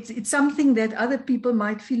something that other people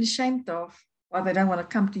might feel ashamed of, or they don't want to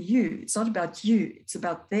come to you. It's not about you, it's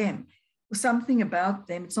about them. Or something about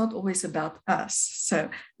them, it's not always about us. So I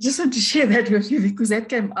just want to share that with you because that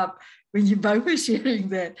came up when you both were sharing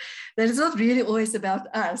that it's not really always about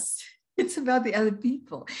us. It's about the other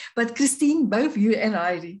people. But Christine, both you and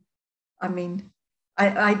I mean,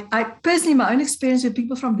 I personally, my own experience with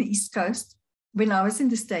people from the East Coast, when I was in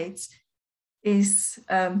the States, is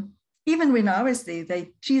even when I was there,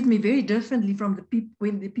 they treated me very differently from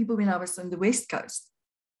the people when I was on the West Coast.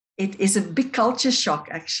 It is a big culture shock,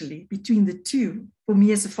 actually, between the two for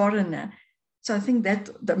me as a foreigner. So I think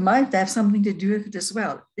that might have something to do with it as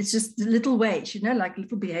well. It's just little ways, like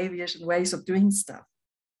little behaviors and ways of doing stuff.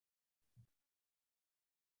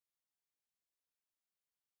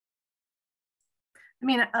 I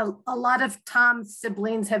mean, a lot of Tom's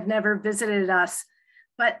siblings have never visited us,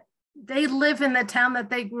 but they live in the town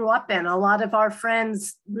that they grew up in. A lot of our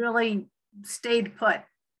friends really stayed put.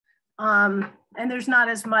 And there's not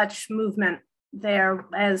as much movement there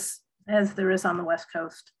as there is on the West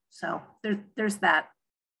Coast. So there's that.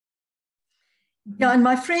 Yeah, and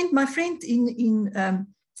my friend in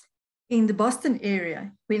the Boston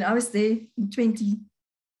area, when I was there in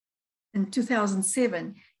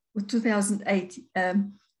 2007 or 2008,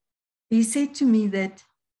 he said to me that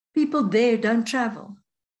people there don't travel.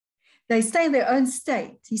 They stay in their own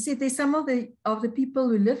state. He said there's some of the people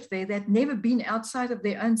who live there that never been outside of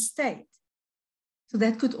their own state. So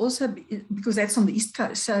that could also be because that's on the East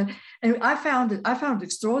Coast. So, and I found it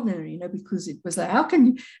extraordinary, because it was like, how can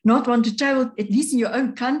you not want to travel, at least in your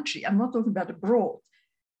own country? I'm not talking about abroad.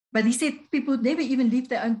 But he said people would never even leave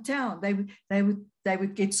their own town. They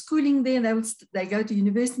would get schooling there, and they go to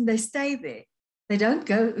university and they stay there. They don't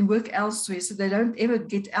go and work elsewhere, so they don't ever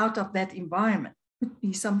get out of that environment. It could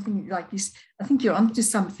be something like this. I think you're onto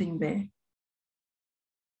something there.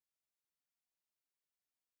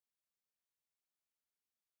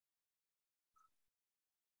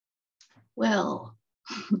 Well,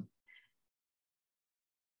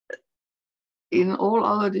 in all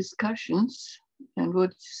our discussions and what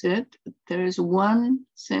you said, there is one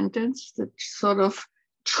sentence that sort of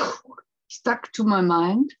stuck to my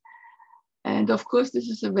mind. And of course, this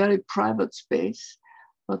is a very private space,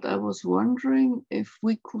 but I was wondering if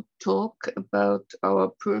we could talk about our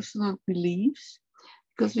personal beliefs,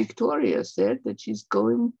 because Victoria said that she's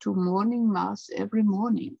going to morning mass every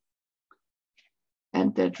morning.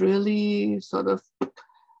 And that really sort of,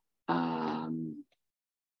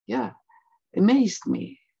 amazed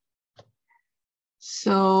me.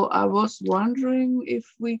 So I was wondering if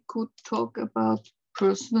we could talk about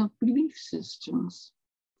personal belief systems.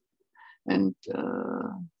 And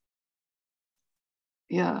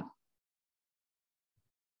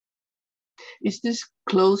is this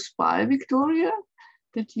close by, Victoria?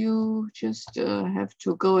 That you just have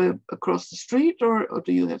to go across the street, or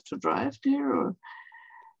do you have to drive there? Or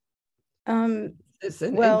it's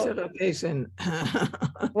an interrogation.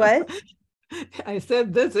 What? I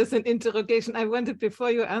said this is an interrogation. I wanted,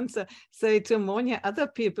 before you answer, say to Monia, other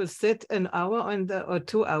people sit an hour or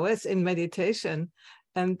 2 hours in meditation,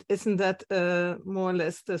 and isn't that more or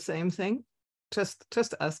less the same thing?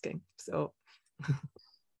 Just asking. So,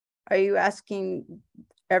 are you asking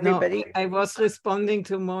everybody? No, I was responding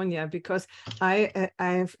to Monia because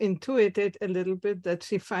I've intuited a little bit that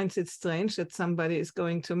she finds it strange that somebody is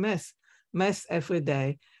going to mass every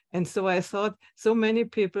day. And so I thought so many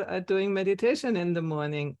people are doing meditation in the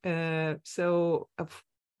morning. Well,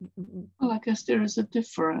 I guess there is a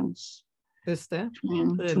difference. Is there?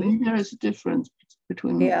 Really? To me, there is a difference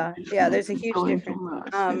between. Yeah, there's a huge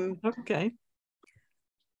difference. Okay.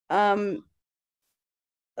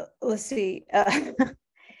 Let's see.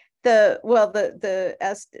 They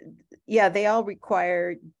all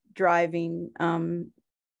require driving.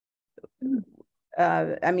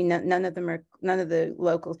 I mean, none of the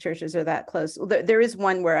local churches are that close. Well, there is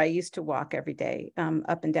one where I used to walk every day,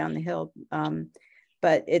 up and down the hill.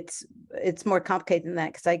 But it's more complicated than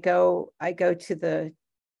that, because I go to the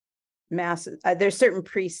mass. There's certain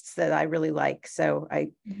priests that I really like. So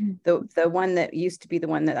the one that used to be the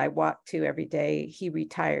one that I walked to every day, he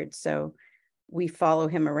retired. So we follow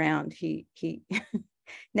him around. He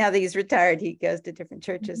now that he's retired, he goes to different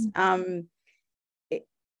churches.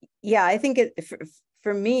 I think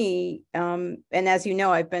for me, and as you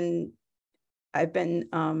know, I've been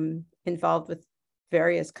involved with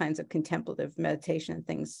various kinds of contemplative meditation and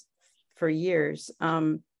things for years.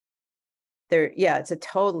 It's a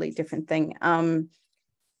totally different thing.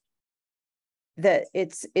 That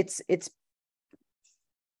it's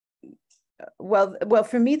well,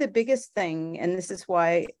 for me, the biggest thing, and this is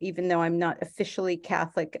why, even though I'm not officially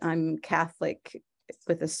Catholic, I'm Catholic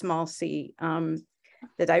with a small c,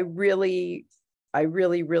 that I really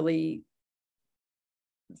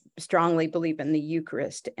strongly believe in the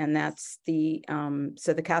Eucharist. And that's the,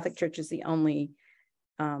 so the Catholic Church is the only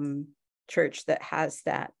church that has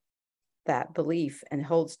that belief and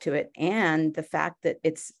holds to it. And the fact that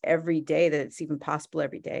it's every day, that it's even possible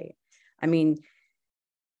every day. I mean,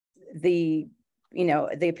 the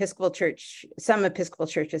Episcopal Church, some Episcopal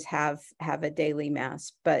churches have a daily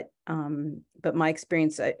mass, but my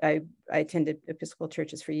experience, I attended Episcopal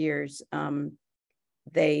churches for years.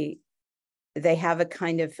 They have a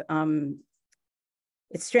kind of,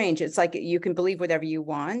 it's strange. It's like you can believe whatever you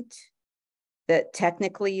want. That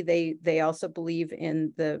technically they also believe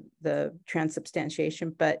in the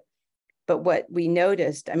transubstantiation, but what we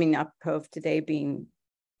noticed, I mean, apropos of today being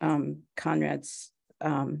Conrad's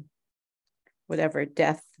whatever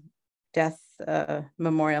death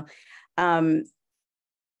memorial,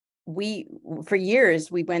 we for years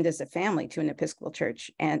we went as a family to an Episcopal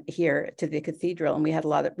church and here to the cathedral, and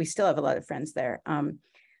we still have a lot of friends there.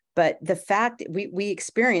 But the fact we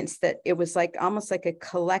experienced that it was like almost like a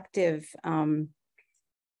collective,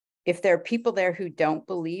 if there are people there who don't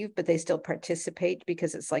believe, but they still participate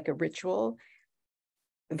because it's like a ritual,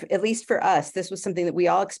 at least for us, this was something that we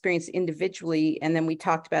all experienced individually. And then we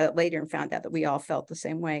talked about it later and found out that we all felt the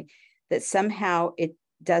same way, that somehow it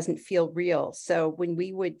doesn't feel real. So when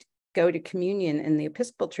we would go to communion in the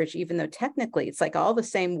Episcopal Church, even though technically it's like all the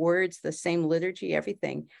same words, the same liturgy,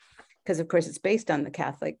 everything, because of course it's based on the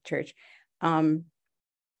Catholic Church,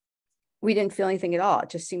 we didn't feel anything at all. It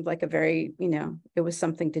just seemed like a very, it was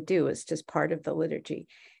something to do. It's just part of the liturgy.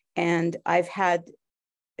 And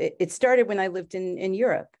it started when I lived in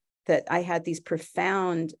Europe, that I had these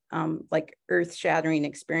profound, like earth-shattering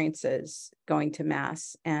experiences going to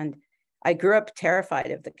Mass. And I grew up terrified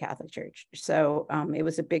of the Catholic Church. So it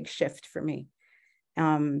was a big shift for me.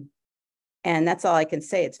 And that's all I can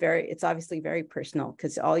say. It's obviously very personal,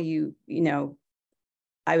 because I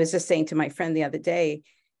was just saying to my friend the other day,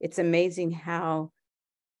 it's amazing how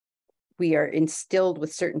we are instilled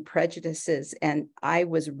with certain prejudices. And I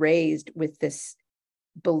was raised with this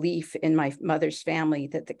belief in my mother's family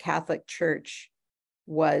that the Catholic Church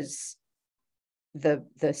was the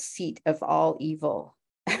seat of all evil.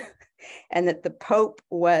 And that the Pope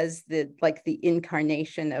was the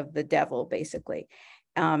incarnation of the devil, basically.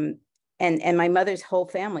 And my mother's whole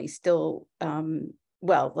family still,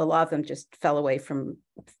 well, a lot of them just fell away from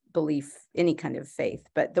belief, any kind of faith,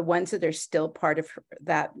 but the ones that are still part of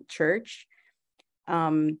that church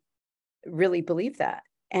really believe that.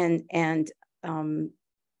 And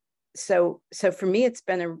so for me, it's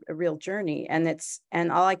been a real journey,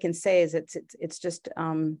 and all I can say is it's just,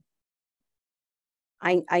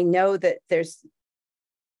 I know that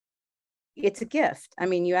it's a gift. I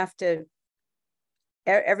mean, you have to,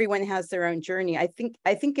 everyone has their own journey. I think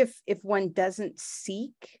if one doesn't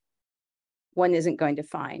seek, one isn't going to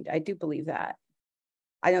find. I do believe that.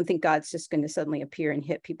 I don't think God's just going to suddenly appear and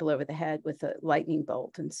hit people over the head with a lightning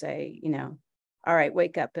bolt and say, all right,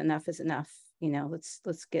 wake up, enough is enough.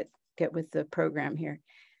 Let's get with the program here.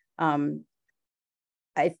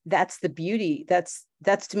 That's the beauty. That's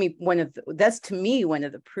to me one of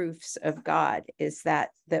the proofs of God, is that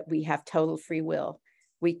we have total free will.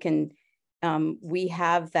 We can, we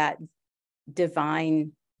have that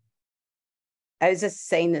divine. I was just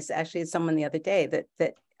saying this actually to someone the other day,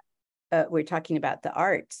 that we're talking about the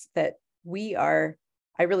arts, that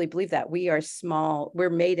I really believe that we are small, we're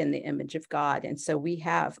made in the image of God. And so we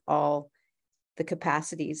have all the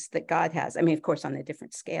capacities that God has. I mean, of course, on a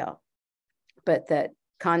different scale, but that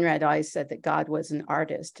Conrad always said that God was an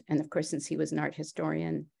artist. And of course, since he was an art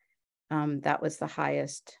historian, that was the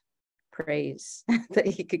highest praise that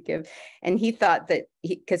he could give. And he thought that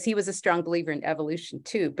because he was a strong believer in evolution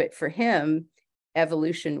too, but for him,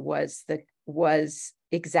 evolution was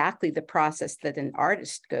exactly the process that an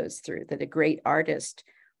artist goes through, that a great artist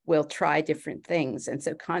will try different things. And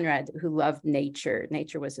so Conrad, who loved nature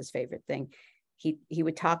was his favorite thing. He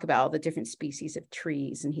would talk about all the different species of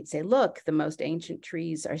trees, and he'd say, look, the most ancient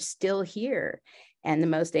trees are still here, and the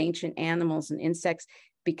most ancient animals and insects,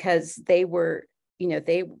 because they were,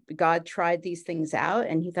 God tried these things out,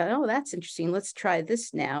 and he thought, oh, that's interesting, let's try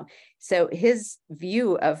this now. So his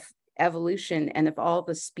view of evolution and of all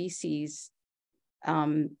the species,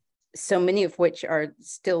 so many of which are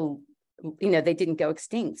still they didn't go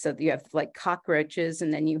extinct. So you have like cockroaches,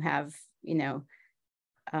 and then you have,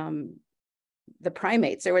 the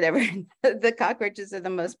primates or whatever. The cockroaches are the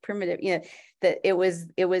most primitive, that it was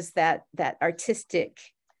that artistic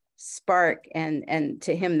spark, and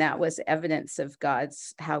to him that was evidence of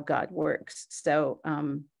how God works. So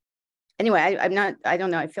anyway, I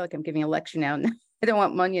don't know, I feel like I'm giving a lecture now. I don't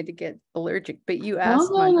want Monia to get allergic, but you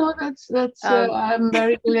asked. No, that's I'm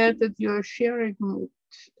very glad that you're sharing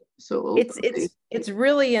so openly. It's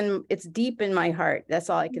really it's deep in my heart. That's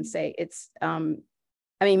all I can say. It's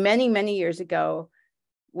many, many years ago,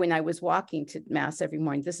 when I was walking to Mass every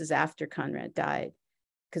morning, this is after Conrad died,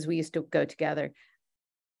 because we used to go together,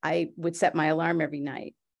 I would set my alarm every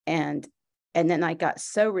night. And then I got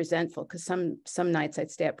so resentful, because some nights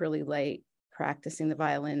I'd stay up really late practicing the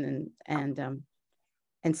violin.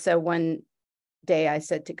 And so one day I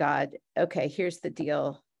said to God, okay, here's the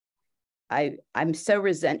deal. I'm so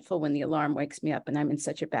resentful when the alarm wakes me up and I'm in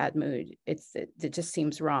such a bad mood. It just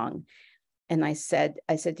seems wrong. And I said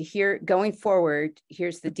to going forward,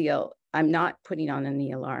 here's the deal. I'm not putting on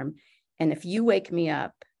any alarm. And if you wake me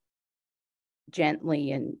up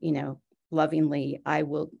gently and, lovingly,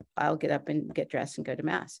 I'll get up and get dressed and go to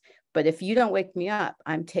Mass. But if you don't wake me up,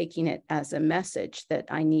 I'm taking it as a message that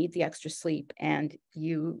I need the extra sleep, and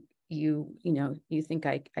you think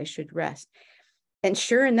I should rest. And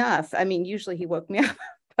sure enough, usually he woke me up,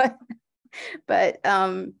 but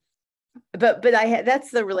I had,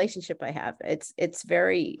 that's the relationship I have. It's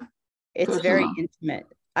very intimate.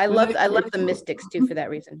 I love the mystics too for that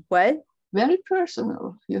reason. What? Very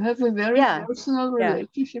personal. You have a very personal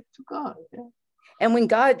relationship to God. Yeah. And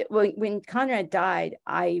when Conrad died,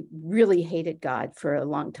 I really hated God for a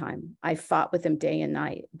long time. I fought with him day and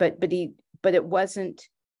night, but it wasn't,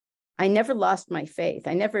 I never lost my faith.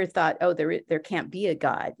 I never thought, oh, there can't be a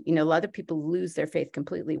God. A lot of people lose their faith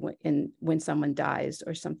completely when someone dies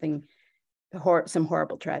or something, some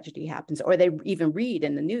horrible tragedy happens, or they even read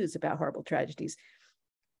in the news about horrible tragedies.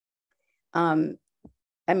 I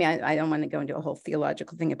don't want to go into a whole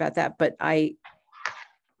theological thing about that, but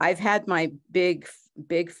I've had my big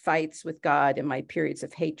fights with God and my periods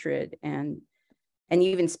of hatred, and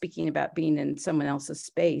even speaking about being in someone else's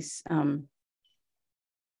space.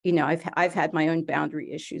 I've had my own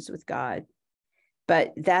boundary issues with God,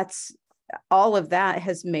 but all of that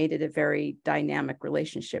has made it a very dynamic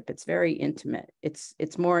relationship. It's very intimate.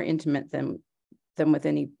 It's more intimate than with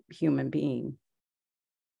any human being.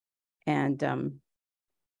 And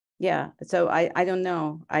so I don't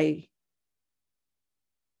know.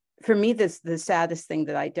 For me, the saddest thing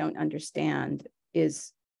that I don't understand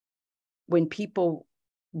is when people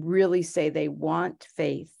really say they want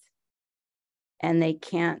faith and they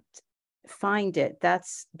can't find it.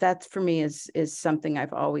 That's for me is something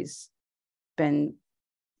I've always been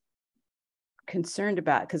concerned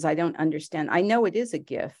about, because I don't understand. I know it is a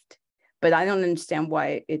gift, but I don't understand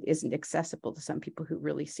why it isn't accessible to some people who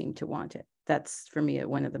really seem to want it. That's for me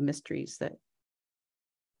one of the mysteries. That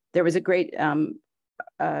there was a great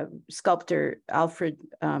sculptor, Alfred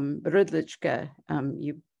Rudlichka.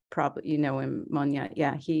 You probably know him, Monia.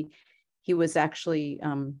 Yeah, he was actually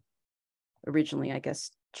originally, I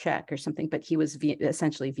guess, Czech or something, but he was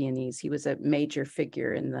essentially Viennese. He was a major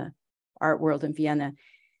figure in the art world in Vienna,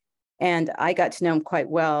 and I got to know him quite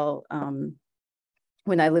well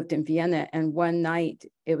when I lived in Vienna. And one night,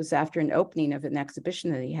 it was after an opening of an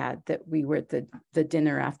exhibition that he had, that we were at the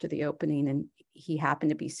dinner after the opening, and he happened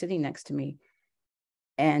to be sitting next to me.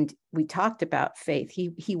 And we talked about faith.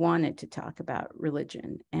 He wanted to talk about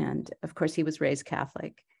religion. And of course, he was raised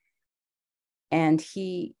Catholic. And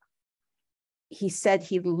he said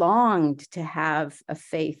he longed to have a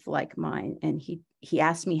faith like mine. And he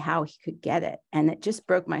asked me how he could get it. And it just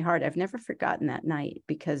broke my heart. I've never forgotten that night,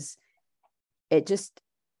 because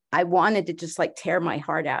I wanted to just like tear my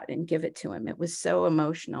heart out and give it to him. It was so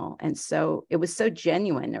emotional. And it was so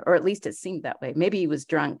genuine, or at least it seemed that way. Maybe he was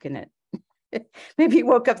drunk and maybe he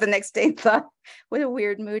woke up the next day and thought, what a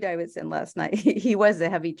weird mood I was in last night. He was a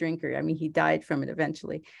heavy drinker. He died from it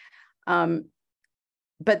eventually.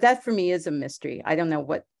 But that for me is a mystery. I don't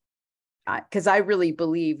know because I really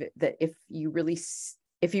believe that if you really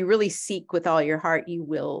seek with all your heart, you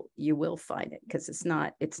will find it, because it's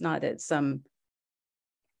not some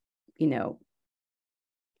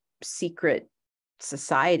secret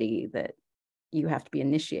society that you have to be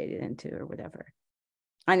initiated into or whatever.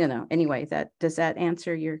 I don't know. Anyway, does that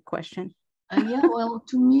answer your question? Yeah, well,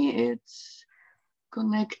 to me, it's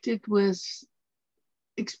connected with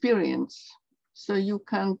experience. So you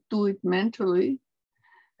can't do it mentally.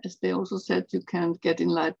 As they also said, you can't get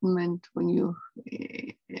enlightenment when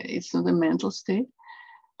it's not a mental state.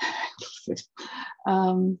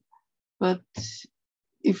 But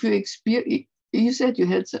if you experience, you said you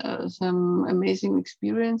had some amazing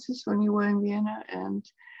experiences when you were in Vienna, and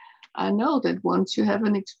I know that once you have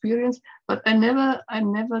an experience, but I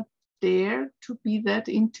never dare to be that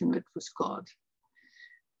intimate with God,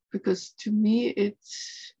 because to me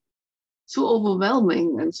it's so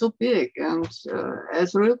overwhelming and so big. And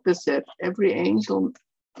as Rilke said, every angel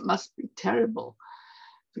must be terrible,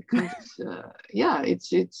 because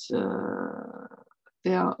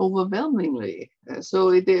they are overwhelmingly.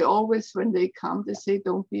 So they always, when they come, they say,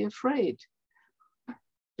 don't be afraid,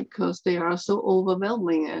 because they are so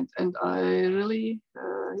overwhelming. And I really,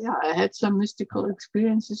 I had some mystical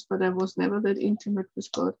experiences, but I was never that intimate with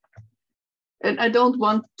God. And I don't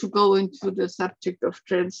want to go into the subject of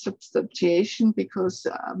transubstantiation, because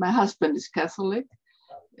my husband is Catholic,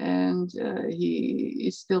 and he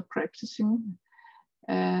is still practicing.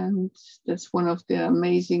 And that's one of the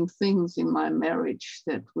amazing things in my marriage,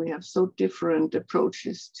 that we have so different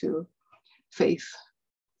approaches to faith.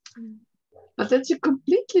 But that's a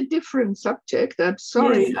completely different subject. I'm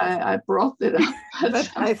sorry. Yes. I brought it up.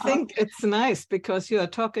 But I think it's nice, because you are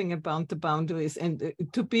talking about the boundaries, and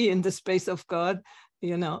to be in the space of God,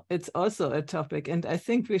 you know, it's also a topic. And I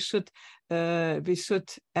think we should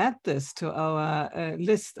add this to our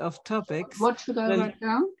list of topics. What should I write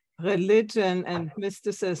down? Religion and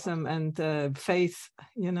mysticism and faith,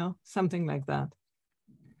 you know, something like that.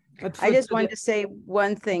 But I just wanted to say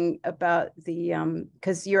one thing about the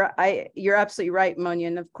because you're absolutely right, Monia,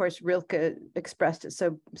 and of course Rilke expressed it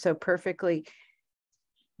so perfectly.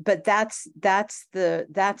 But that's the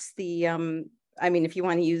I mean, if you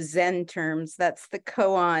want to use Zen terms, that's the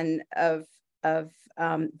koan of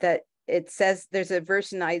that. It says, there's a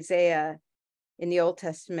verse in Isaiah in the Old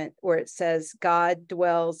Testament where it says, God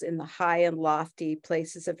dwells in the high and lofty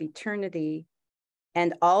places of eternity,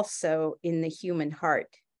 and also in the human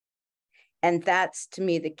heart. And that's, to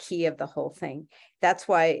me, the key of the whole thing. That's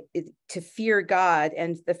why to fear God,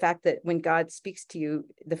 and the fact that when God speaks to you,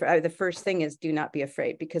 the first thing is, do not be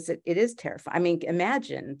afraid, because it is terrifying. I mean,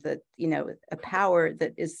 imagine that, you know, a power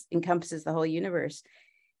that encompasses the whole universe,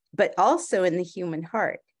 but also in the human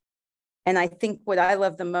heart. And I think what I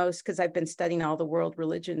love the most, because I've been studying all the world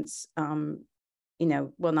religions, you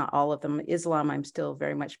know, well, not all of them. Islam, I'm still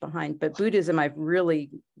very much behind, but Buddhism, I've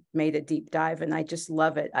really made a deep dive, and I just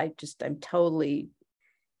love it. I'm totally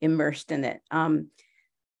immersed in it.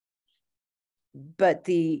 But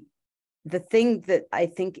the thing that I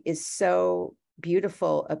think is so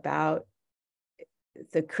beautiful about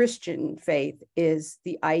the Christian faith is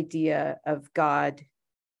the idea of God,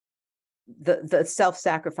 the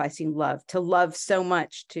self-sacrificing love, to love so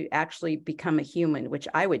much to actually become a human, which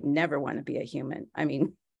I would never want to be a human. I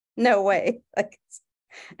mean, no way. Like,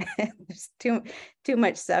 there's too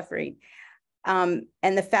much suffering. And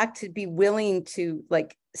the fact to be willing to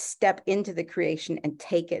like step into the creation and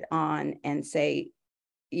take it on and say,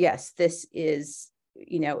 yes, this is,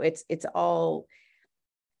 you know, it's all,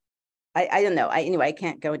 I don't know. Anyway, I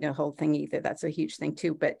can't go into the whole thing either. That's a huge thing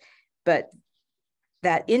too, but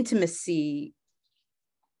that intimacy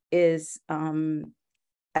is,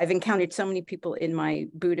 I've encountered so many people in my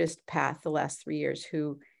Buddhist path the last 3 years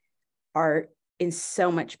who are in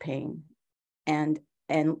so much pain, and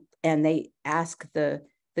they ask the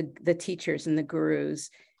teachers and the gurus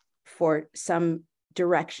for some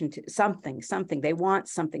direction, to something. They want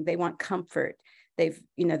something. They want comfort.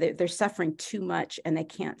 They're suffering too much, and they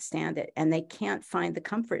can't stand it, and they can't find the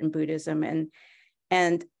comfort in Buddhism.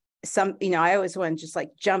 And some, you know, I always want to just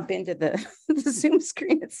like jump into the Zoom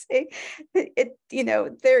screen and say, you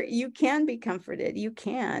know, there, you can be comforted. You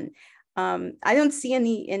can. I don't see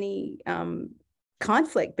any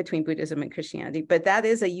conflict between Buddhism and Christianity, but that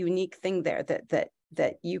is a unique thing there,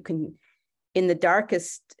 that you can, in the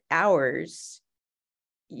darkest hours,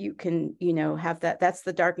 you can, you know, have that's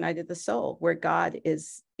the dark night of the soul, where God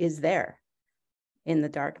is there in the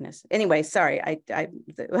darkness. Anyway, sorry,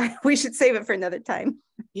 we should save it for another time.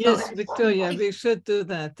 Yes, Victoria, we should do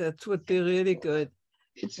that. That would be really good.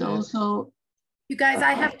 It's also, you guys,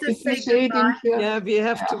 I have to say goodbye. Yeah, we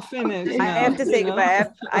have to finish. I have to say goodbye.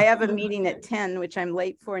 I have a meeting at 10, which I'm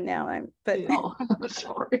late for now. Oh,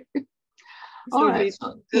 sorry. So all right,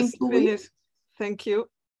 so just finish. Thank you.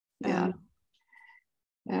 Yeah.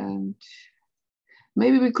 And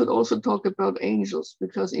maybe we could also talk about angels,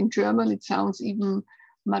 because in German it sounds even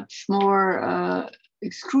much more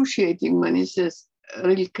excruciating when he says,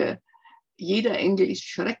 Rilke, jeder Engel ist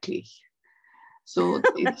schrecklich. So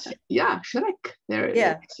it's, Schreck.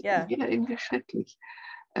 Jeder Engel ist schrecklich.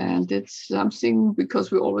 And it's something, because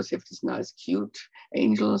we always have these nice, cute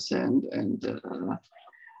angels and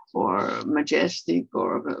or majestic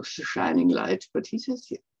or shining light, but he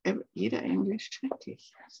says jeder Englisch checkt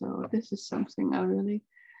dich. So this is something I really,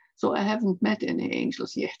 so I haven't met any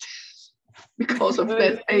angels yet because of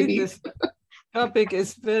that, maybe. This topic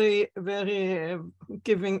is very, very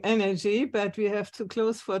giving energy, but we have to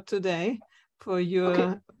close for today for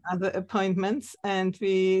your other appointments, and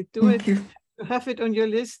we do Thank you. You have it on your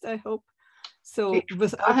list, I hope. So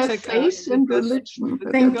without I have faith in religion.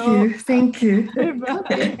 Thank you. Thank you.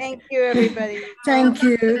 Okay. Thank you, everybody. Thank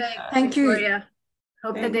you. Today, Thank you. Victoria.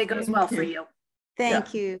 Hope the day goes well for you.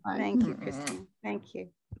 Thank you. Bye. Thank you, Christine. Thank you.